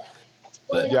 you know.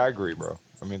 But yeah, I agree, bro.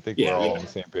 I mean, I think we're all on the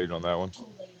same page on that one.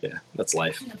 Yeah, that's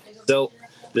life. So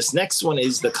this next one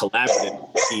is the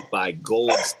collaborative by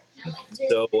Gold.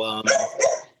 So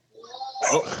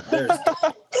there's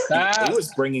he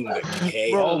was bringing the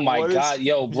chaos. Oh my god,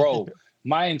 yo, bro,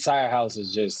 my entire house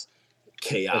is just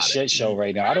chaotic. A shit show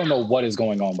right now. I don't know what is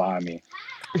going on behind me.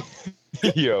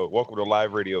 Yo, welcome to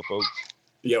live radio, folks.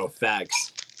 Yo,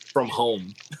 facts from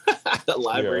home.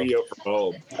 Live radio from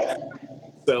home.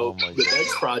 So the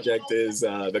next project is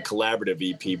the collaborative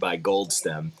EP by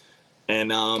Goldstem.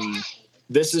 And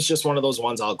this is just one of those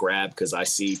ones I'll grab because I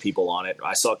see people on it.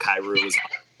 I saw Kairu was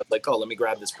like, oh, let me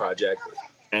grab this project.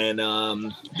 And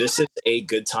this is a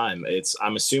good time.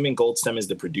 I'm assuming Goldstem is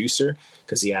the producer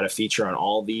because he had a feature on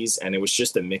all these. And it was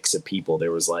just a mix of people.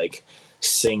 There was like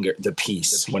the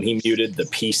piece. When he muted the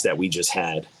piece that we just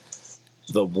had.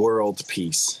 The world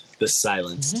piece. The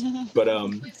silence. But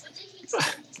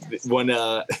when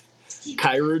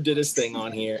Kairu did his thing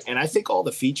on here, and I think all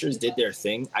the features did their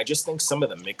thing. I just think some of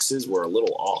the mixes were a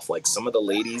little off. Like some of the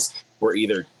ladies were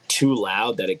either too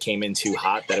loud that it came in too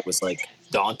hot that it was like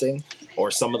daunting,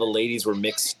 or some of the ladies were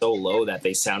mixed so low that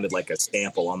they sounded like a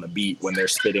sample on the beat when they're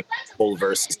spitting full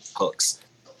verses hooks.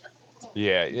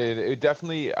 Yeah, it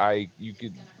definitely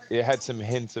it had some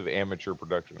hints of amateur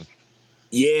production.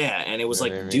 Yeah, and it was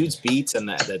like dude's beats and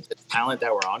the talent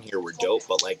that were on here were dope,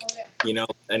 but like, you know,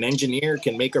 an engineer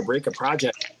can make or break a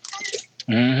project.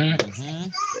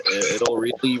 It'll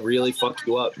really, really fuck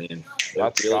you up, man.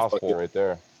 That's really gospel right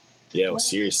there. Yeah, well,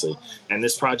 seriously. And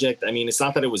this project, I mean, it's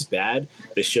not that it was bad.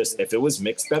 It's just if it was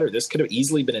mixed better, this could have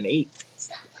easily been an 8.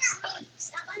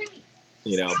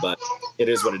 You know, but it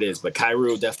is what it is. But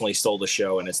Kairu definitely stole the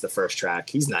show, and it's the first track.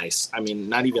 He's nice. I mean,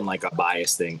 not even like a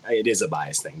bias thing. It is a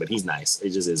bias thing, but he's nice. It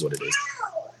just is what it is.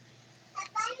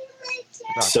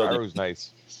 No, so Kairu's nice.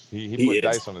 He put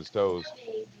dice on his toes.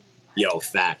 Yo,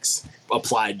 facts.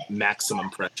 Applied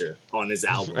maximum pressure on his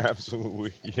album.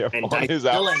 Absolutely. Yeah, and on his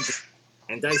album.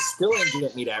 And Dice still ain't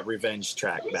get me that revenge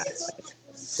track back.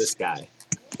 This guy.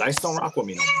 Dice don't rock with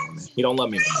me no more, man. He don't love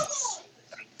me no more.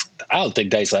 I don't think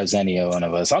Dice loves any one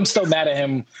of us. I'm still mad at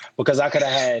him because I could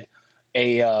have had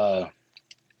an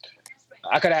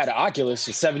Oculus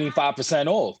for 75%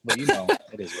 off, but you know,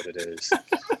 it is what it is.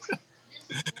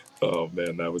 Oh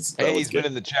man, that was he's been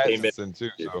in the chat since then too,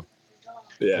 so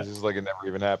yeah, this is like it never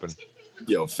even happened.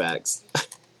 Yo, facts.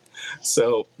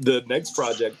 So the next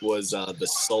project was The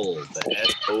Soul,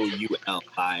 the Soul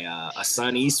by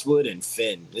Asan Eastwood and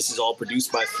Finn. This is all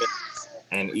produced by Finn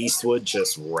and Eastwood,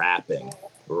 just rapping.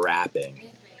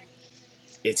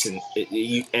 And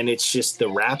it's just the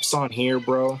raps on here,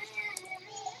 bro.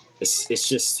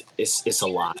 It's a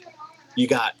lot. You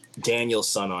got Daniel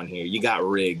Son on here. You got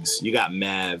Riggs. You got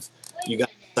Mav. You got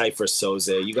Cypher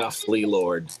Soze. You got Flea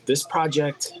Lord. This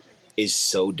project is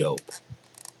so dope.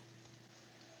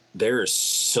 There is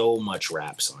so much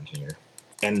raps on here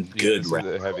and good rap.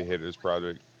 The Heavy Hitters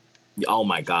project. Oh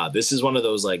my god, this is one of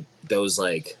those like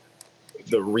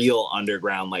the real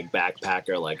underground like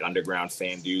backpacker like underground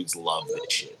fan dudes love this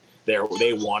shit.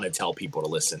 They want to tell people to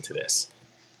listen to this.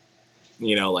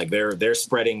 You know, like they're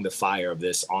spreading the fire of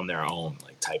this on their own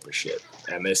like type of shit.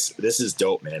 And this is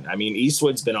dope, man. I mean,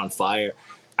 Eastwood's been on fire.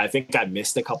 I think I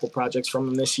missed a couple projects from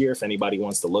him this year if anybody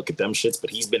wants to look at them shits, but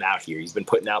he's been out here. He's been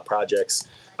putting out projects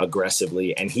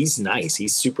aggressively and he's nice.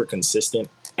 He's super consistent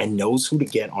and knows who to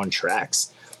get on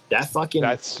tracks.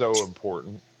 That's so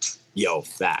important. Yo,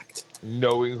 fact.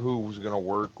 Knowing who's gonna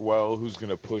work well, who's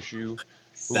gonna push you,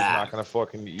 who's not gonna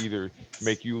fucking either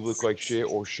make you look like shit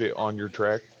or shit on your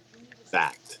track.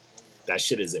 Fact. That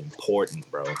shit is important,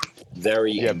 bro.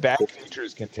 Very important. Bad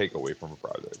features can take away from a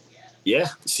project. Yeah,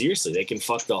 seriously, they can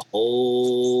fuck the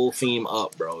whole theme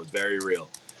up, bro. It's very real.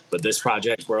 But this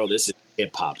project, bro, this is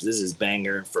hip hop. This is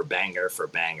banger for banger for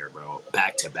banger, bro.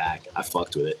 Back to back. I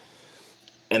fucked with it.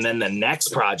 And then the next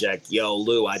project, yo,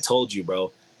 Lou, I told you,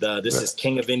 bro. This is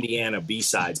King of Indiana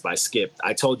B-Sides by Skip.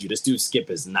 I told you, this dude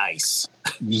Skip is nice.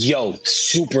 Yo,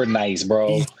 super nice,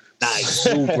 bro. Nice.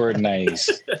 Super nice.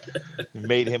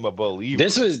 Made him a believer.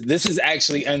 This is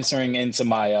actually entering into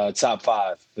my top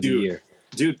 5 for the year.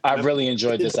 Dude, I really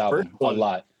enjoyed this album a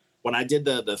lot. When I did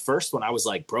the first one, I was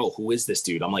like, bro, who is this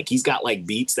dude? I'm like, he's got like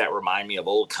beats that remind me of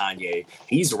old Kanye.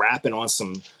 He's rapping on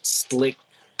some slick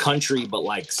country, but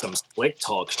like some slick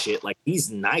talk shit. Like he's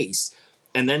nice.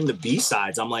 And then the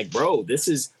B-sides, I'm like, bro, this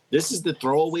is the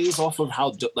throwaways off of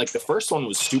how like the first one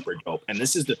was super dope, and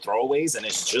this is the throwaways, and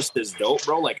it's just as dope,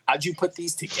 bro. Like, how'd you put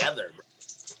these together, bro?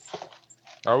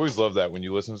 I always love that when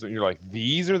you listen to it, you're like,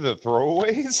 these are the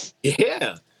throwaways?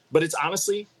 Yeah. But it's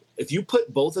honestly, if you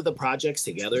put both of the projects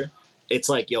together, it's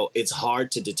like, yo, it's hard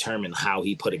to determine how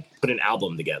he put an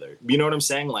album together. You know what I'm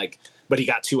saying? Like, but he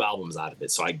got 2 albums out of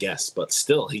it, so I guess. But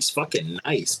still, he's fucking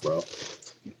nice, bro.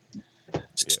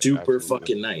 Super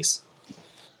fucking nice.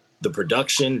 The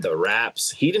production, the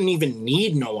raps. He didn't even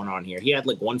need no one on here. He had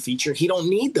like one feature. He don't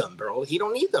need them, bro. He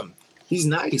don't need them. He's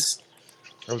nice.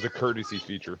 That was a courtesy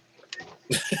feature.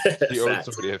 He owed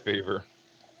somebody a favor.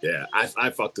 Yeah,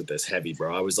 I fucked with this heavy,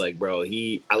 bro. I was like, bro,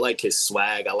 I like his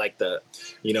swag. I like the,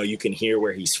 you can hear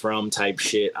where he's from type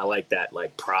shit. I like that,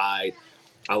 like, pride.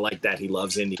 I like that he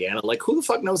loves Indiana. Like, who the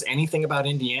fuck knows anything about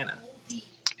Indiana?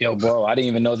 Yo, bro, I didn't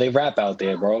even know they rap out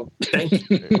there, bro. Thank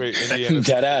you. Wait, Indiana.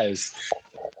 Dead ass.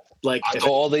 Like,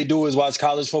 all they do is watch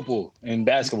college football and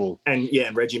basketball. And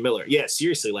Reggie Miller. Yeah,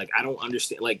 seriously, like, I don't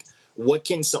understand. Like,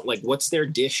 what's their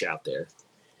dish out there?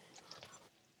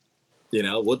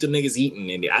 What the niggas eating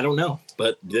in I don't know.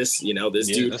 But this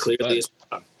dude clearly is.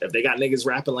 If they got niggas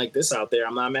rapping like this out there,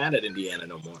 I'm not mad at Indiana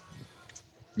no more.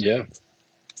 Yeah.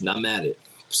 Not mad at it.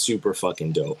 Super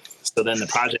fucking dope. So then the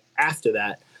project after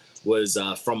that was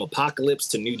From Apocalypse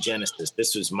to New Genesis.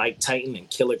 This was Mike Titan and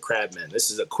Killer Crabman.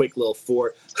 This is a quick little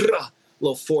four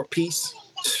piece.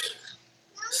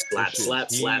 Slap. Mike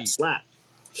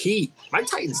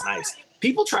Titan's nice.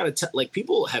 People try to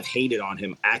people have hated on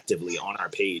him actively on our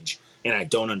page, and I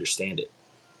don't understand it.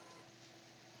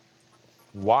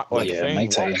 What? Like, yeah, Mike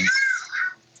Titan.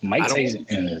 Mike Titan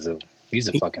he's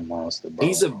a fucking monster, bro.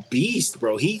 He's a beast,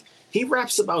 bro. He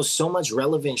raps about so much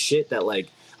relevant shit that like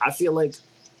I feel like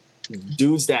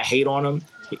dudes that hate on him,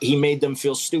 he made them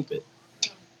feel stupid.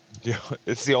 Yeah,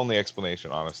 it's the only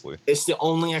explanation, honestly. It's the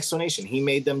only explanation. He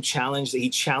made them he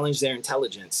challenged their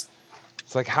intelligence.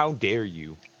 It's like, how dare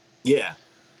you? Yeah.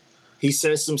 He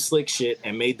says some slick shit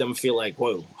and made them feel like,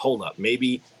 whoa, hold up.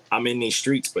 Maybe I'm in these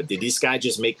streets, but did this guy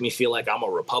just make me feel like I'm a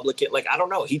Republican? Like, I don't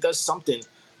know. He does something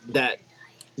that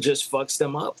just fucks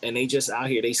them up, and they just out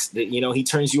here. They he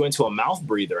turns you into a mouth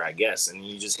breather, I guess, and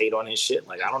you just hate on his shit.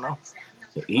 Like, I don't know.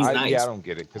 He's nice. Yeah, I don't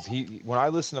get it because when I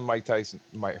listen to Mike Tyson,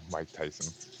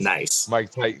 nice. Mike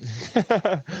Titan.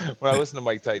 When I listen to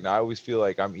Mike Titan, I always feel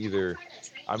like I'm either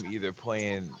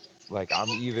playing like I'm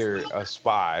either a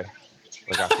spy,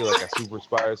 like I feel like a super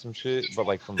spy or some shit, but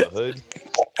like from the hood.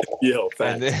 Yo,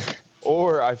 and then,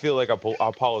 or I feel like a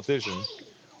politician,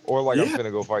 or like I'm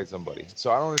gonna go fight somebody.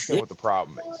 So I don't understand what the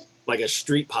problem is. Like a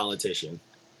street politician.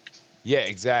 Yeah,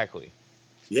 exactly.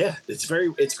 Yeah, it's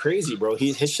crazy, bro.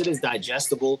 His shit is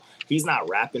digestible. He's not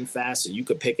rapping fast, so you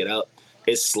could pick it up.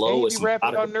 It's slow. And It's he be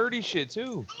rapping on nerdy shit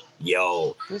too.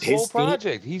 Yo, This whole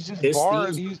project, he's just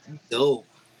barring. He's dope.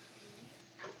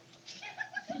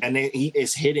 And then he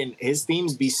is hidden. His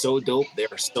themes be so dope.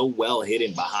 They're so well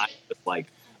hidden behind like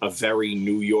a very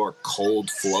New York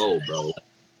cold flow, bro.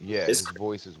 Yeah, his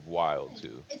voice is wild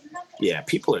too. Yeah,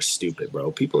 people are stupid, bro.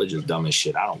 People are just dumb as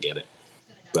shit. I don't get it.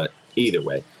 But either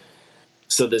way.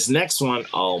 So this next one,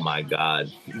 oh my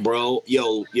God, bro.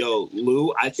 Yo,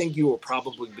 Lou, I think you were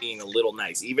probably being a little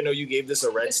nice. Even though you gave this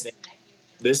a red stamp,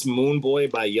 this Moon Boy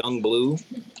by Young Blue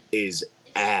is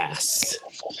ass.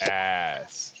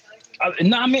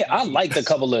 No, I mean, I liked a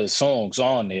couple of songs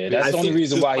on there. That's the only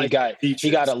reason why he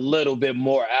got a little bit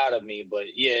more out of me.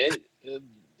 But yeah,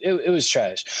 it was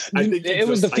trash. It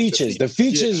was the features. The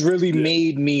features really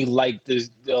made me like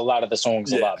a lot of the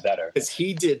songs a lot better. Because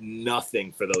he did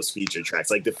nothing for those feature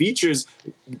tracks. Like the features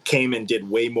came and did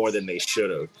way more than they should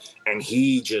have, and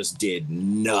he just did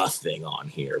nothing on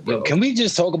here, bro. Yo, can we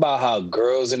just talk about how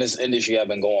girls in this industry have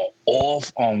been going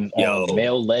off on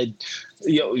male-led?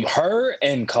 Yo, her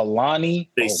and Kalani.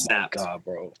 They snapped. My God,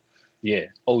 bro. Yeah,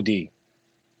 OD.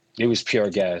 It was pure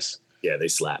gas. Yeah, they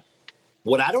slapped.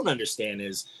 What I don't understand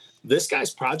is this guy's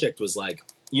project was like,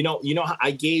 you know how I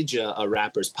gauge a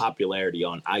rapper's popularity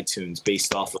on iTunes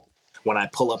based off of when I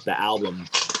pull up the album,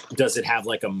 does it have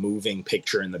like a moving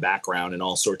picture in the background and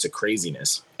all sorts of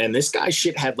craziness? And this guy's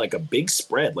shit had like a big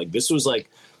spread. Like this was like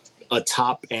a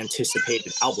top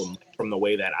anticipated album from the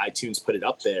way that iTunes put it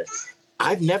up there.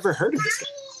 I've never heard of this guy.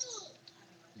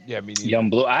 Yeah, I mean,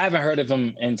 Young Blue. I haven't heard of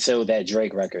him until that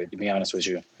Drake record, to be honest with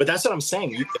you. But that's what I'm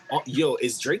saying. Yo,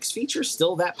 is Drake's feature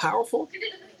still that powerful?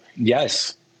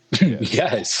 Yes.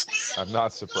 Yes. I'm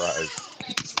not surprised.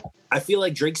 I feel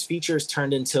like Drake's features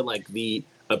turned into like the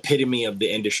epitome of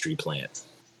the industry plant.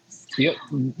 Yep.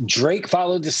 Drake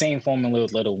followed the same formula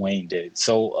Lil Wayne did.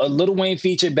 So a Lil Wayne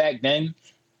feature back then,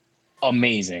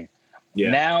 amazing.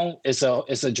 Yeah. Now it's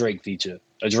a Drake feature.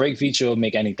 A Drake feature will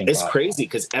make anything. It's crazy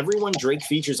because everyone Drake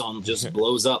features on just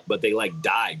blows up, but they like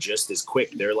die just as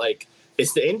quick. They're like,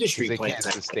 it's the industry they plant.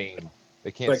 Can't sustain. They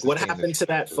can't. Like what happened to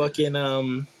that fucking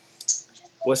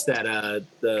what's that?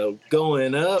 The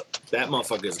going up. That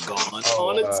motherfucker's gone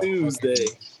on a Tuesday.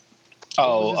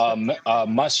 Makanon.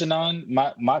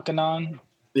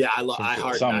 Yeah, I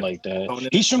heard something like that.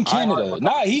 He's from Canada.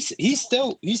 Nah, he's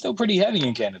still pretty heavy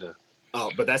in Canada. Oh,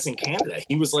 but that's in Canada.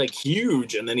 He was like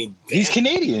huge, and then he's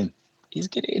Canadian. He's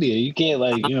Canadian. You can't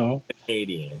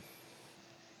Canadian.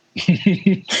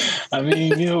 I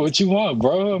mean, what you want,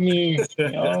 bro? I mean,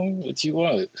 what you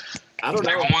want? I don't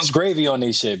know. Almost gravy on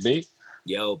this shit, big.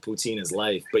 Yo, poutine is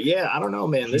life. But yeah, I don't know,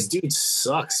 man. This dude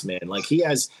sucks, man. Like he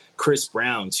has Chris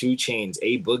Brown, 2 Chainz,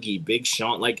 A Boogie, Big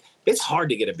Sean. Like it's hard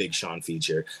to get a Big Sean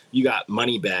feature. You got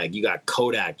Moneybagg, you got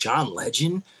Kodak, John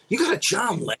Legend. You got a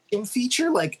John Legend feature?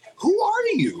 Like, who are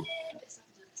you?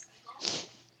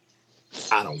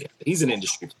 I don't get it. He's an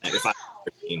industry plant if I've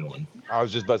ever seen one. I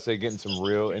was just about to say, getting some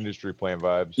real industry plant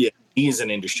vibes. Yeah, he's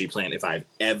an industry plant if I've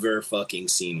ever fucking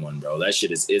seen one, bro. That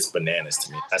shit is bananas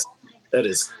to me. That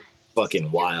is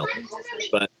fucking wild.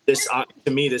 But this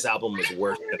to me, this album was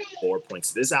worse than 4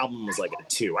 points. This album was like a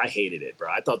 2. I hated it, bro.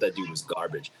 I thought that dude was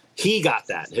garbage. He got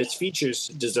that. His features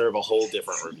deserve a whole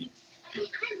different review.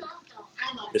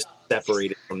 Just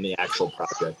separated from the actual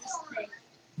project.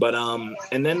 But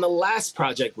and then the last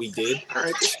project we did, all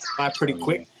right, this went pretty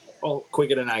quick. Well,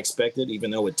 quicker than I expected,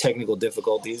 even though with technical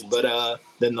difficulties. But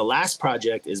then the last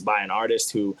project is by an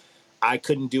artist who I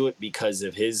couldn't do it because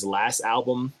of his last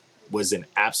album was an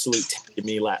absolute to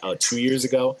me 2 years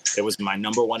ago. It was my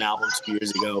 #1 album 2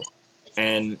 years ago.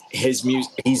 And his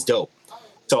music, he's dope.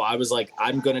 So I was like,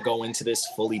 I'm going to go into this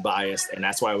fully biased. And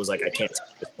that's why I was like, I can't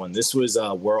take this one. This was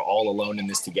We're All Alone in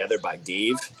This Together by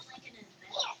Dave.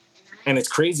 And it's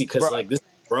crazy because like this is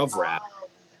bruv rap.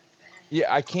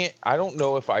 Yeah, I don't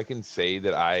know if I can say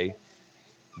that I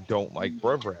don't like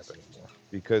bruv rap anymore.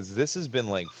 Because this has been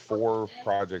like 4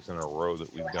 projects in a row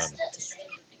that we've done.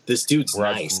 This dude's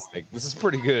nice. Like, this is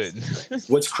pretty good.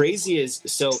 What's crazy is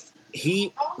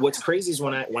what's crazy is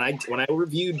when I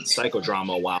reviewed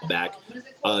Psychodrama a while back,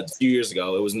 a few years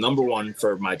ago, it was #1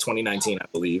 for my 2019, I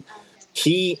believe.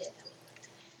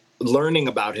 Learning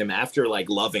about him after like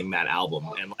loving that album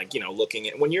and like, looking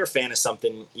at when you're a fan of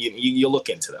something, you look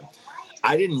into them.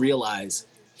 I didn't realize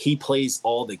he plays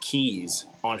all the keys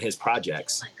on his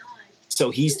projects. So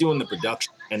he's doing the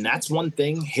production. And that's one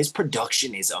thing. His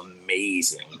production is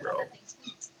amazing, bro.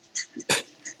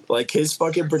 Like his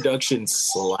fucking production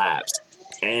slaps.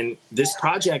 And this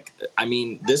project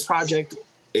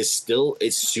is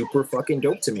super fucking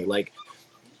dope to me. Like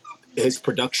his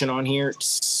production on here,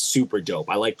 super dope.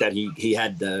 I like that he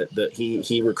had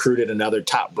he recruited another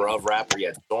top bruv rapper. He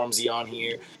had Stormzy on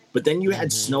here, but then you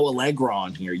had Snow Allegra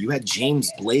on here. You had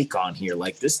James Blake on here.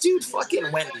 Like, this dude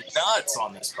fucking went nuts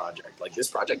on this project. Like, this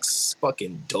project's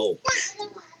fucking dope.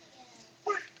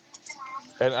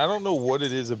 And I don't know what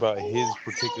it is about his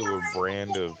particular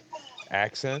brand of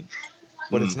accent,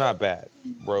 but it's not bad,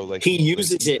 bro. Like, he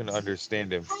uses you it. can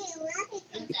understand him.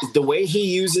 The way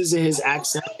he uses his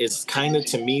accent is kind of,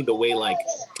 to me, the way like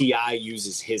T.I.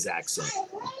 uses his accent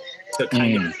to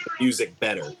kind of make the music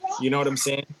better. You know what I'm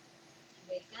saying?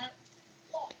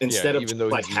 Instead of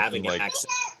like having an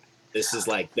accent, this is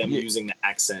like them using the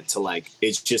accent to like,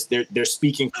 it's just they're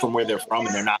speaking from where they're from,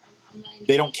 and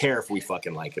they don't care if we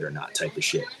fucking like it or not, type of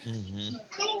shit.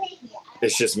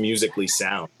 It's just musically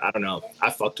sound. I don't know. I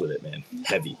fucked with it, man.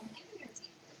 Heavy.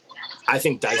 I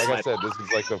think Dice. Like I said, this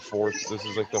is like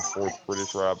the fourth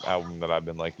British rap album that I've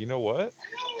been like, you know what?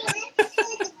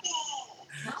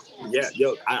 Yeah,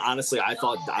 yo, I was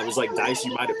like, Dice,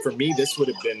 you might have, for me, this would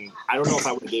have been, I don't know if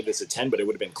I would have gave this a 10, but it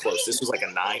would have been close. This was like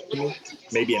a 9 to me,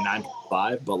 maybe a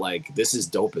 9.5, but like, this is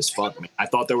dope as fuck, man. I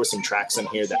thought there were some tracks in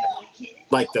here that,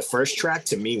 like, the first track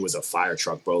to me was a fire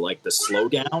truck, bro. Like, the slow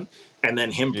down, and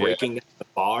then him breaking down the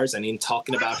bars, and him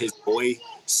talking about his boy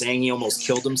saying he almost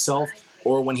killed himself,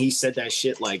 or when he said that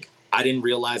shit, like, I didn't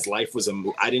realize life was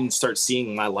I didn't start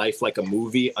seeing my life like a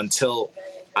movie until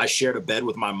I shared a bed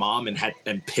with my mom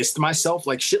and pissed myself.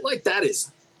 Like, shit like that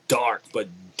is dark but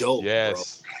dope, bro.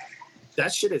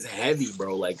 That shit is heavy,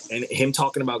 bro. Like, and him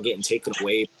talking about getting taken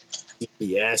away,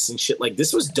 CPS and shit. Like,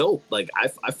 this was dope. Like,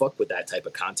 I fuck with that type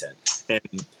of content.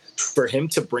 And for him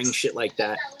to bring shit like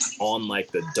that on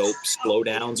like the dope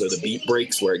slowdowns or the beat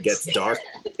breaks where it gets dark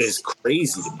is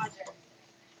crazy to me.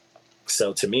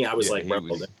 So to me, I was like,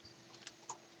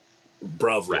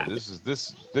 bruv rap. This is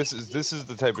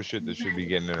the type of shit that should be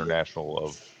getting international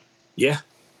love. Yeah.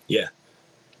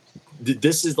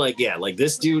 This is like, like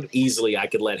this dude easily, I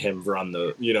could let him run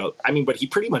the, but he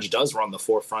pretty much does run the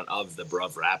forefront of the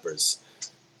bruv rappers.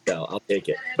 So I'll take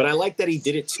it. But I like that he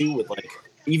did it too with like,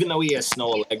 even though he has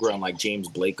Snow Allegra and like James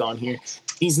Blake on here,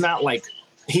 he's not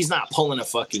pulling a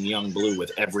fucking Young Blue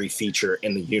with every feature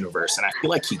in the universe. And I feel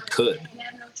like he could.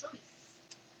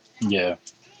 Yeah.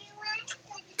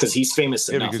 Because he's famous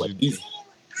enough. Like,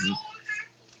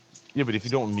 but if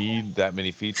you don't need that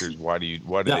many features, why do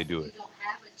they do it?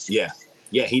 Yeah,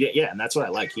 and that's what I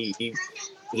like. He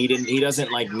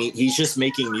doesn't like me. He's just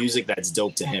making music that's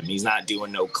dope to him. He's not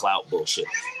doing no clout bullshit.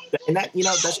 And that,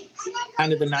 that's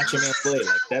kind of the Nacho Man play.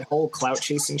 Like, that whole clout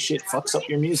chasing shit fucks up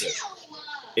your music.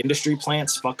 Industry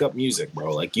plants fuck up music,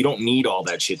 bro. Like, you don't need all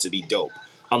that shit to be dope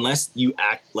unless you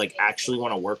actually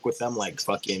want to work with them. Like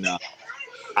fucking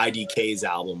IDK's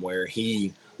album where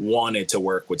he wanted to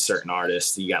work with certain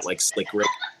artists. You got like Slick Rick,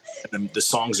 and the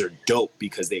songs are dope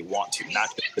because they want to, not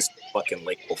just this fucking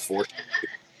label force.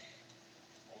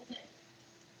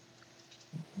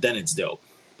 Then it's dope.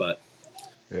 But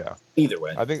yeah, either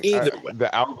way, I think the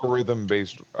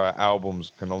algorithm-based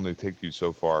albums can only take you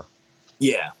so far.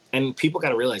 Yeah, and people got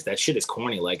to realize that shit is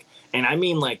corny. Like, and I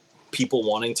mean, like, people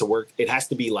wanting to work, it has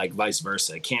to be like vice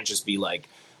versa. It can't just be like,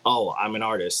 oh, I'm an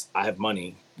artist, I have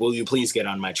money, will you please get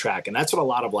on my track? And that's what a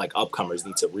lot of like upcomers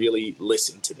need to really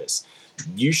listen to this.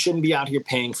 You shouldn't be out here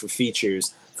paying for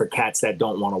features for cats that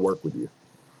don't want to work with you.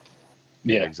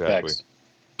 Yeah, exactly.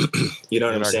 You know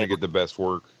what I'm saying? You're not gonna get the best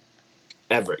work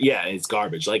ever. Yeah, it's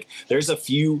garbage. Like, there's a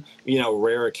few,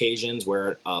 rare occasions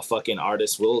where a fucking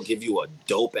artist will give you a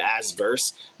dope ass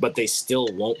verse, but they still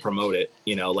won't promote it.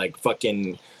 Like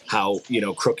fucking how,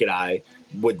 Crooked Eye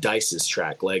with Dice's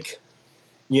track. Like,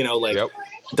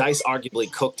 Dice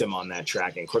arguably cooked him on that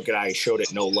track, and Crooked Eye showed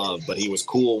it no love, but he was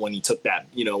cool when he took that,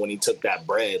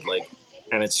 bread. Like,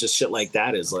 and it's just shit like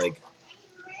that is like,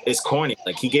 it's corny.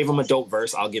 Like, he gave him a dope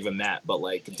verse, I'll give him that. But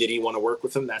like, did he want to work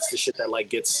with him? That's the shit that like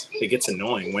gets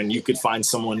annoying when you could find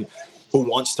someone who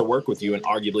wants to work with you and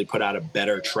arguably put out a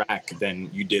better track than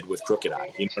you did with Crooked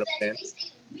Eye. You know what I'm saying?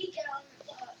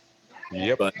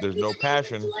 Yep. But there's no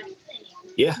passion.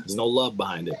 Yeah, there's no love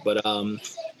behind it. But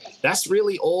that's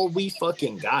really all we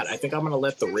fucking got. I think I'm gonna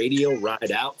let the radio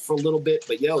ride out for a little bit.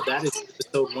 But yo, that is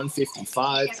episode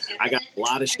 155. I got a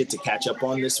lot of shit to catch up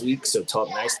on this week, so talk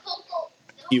nice.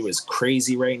 He was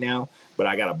crazy right now, but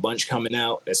I got a bunch coming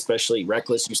out, especially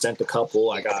Reckless. You sent a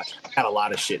couple. I got a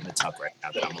lot of shit in the tuck right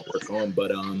now that I'm gonna work on.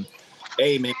 But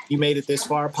hey man, you made it this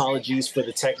far. Apologies for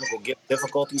the technical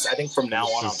difficulties. I think from now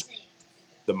on I'll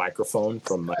the microphone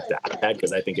from like the iPad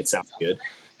because I think it sounds good.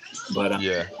 But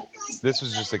yeah, this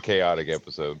was just a chaotic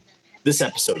episode. this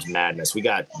episode's madness. We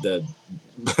got the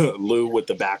Lou with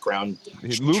the background.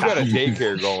 Lou got a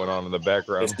daycare going on in the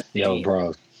background. Yo,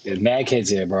 bro. There's mad kids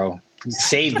here, bro.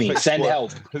 Save me. Like Send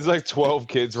help. There's like 12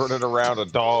 kids running around, a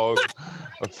dog,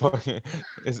 a fucking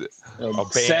a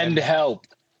band. Send help.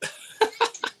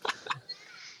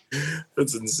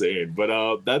 That's insane.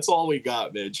 But that's all we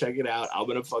got, man. Check it out. I'm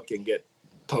gonna fucking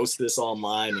post this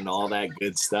online and all that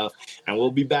good stuff. And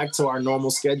we'll be back to our normal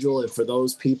schedule. And for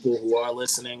those people who are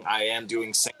listening, I am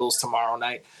doing singles tomorrow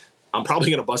night. I'm probably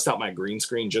going to bust out my green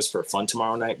screen just for fun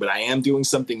tomorrow night, but I am doing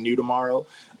something new tomorrow.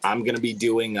 I'm going to be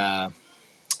doing, I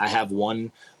have one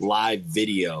live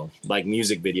video, like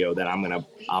music video that I'm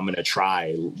going to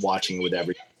try watching with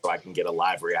everyone so I can get a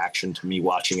live reaction to me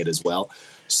watching it as well.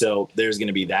 So there's going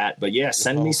to be that, but yeah,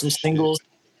 send me some singles.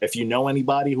 If you know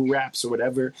anybody who raps or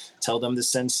whatever, tell them to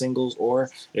send singles, or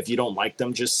if you don't like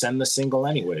them, just send the single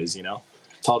anyways, you know,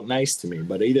 talk nice to me,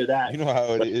 but either that. You know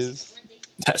how it is.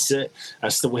 That's it.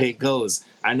 That's the way it goes.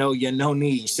 I know you no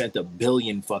need. You sent 1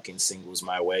 billion fucking singles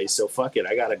my way. So fuck it.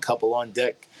 I got a couple on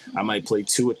deck. I might play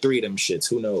 2 or 3 of them shits.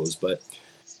 Who knows? But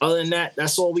other than that,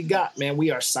 that's all we got, man.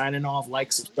 We are signing off.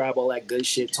 Like, subscribe, all that good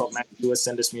shit. Talk back to us.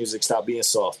 Send us music. Stop being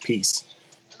soft. Peace.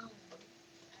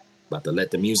 About to let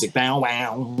the music bow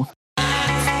wow.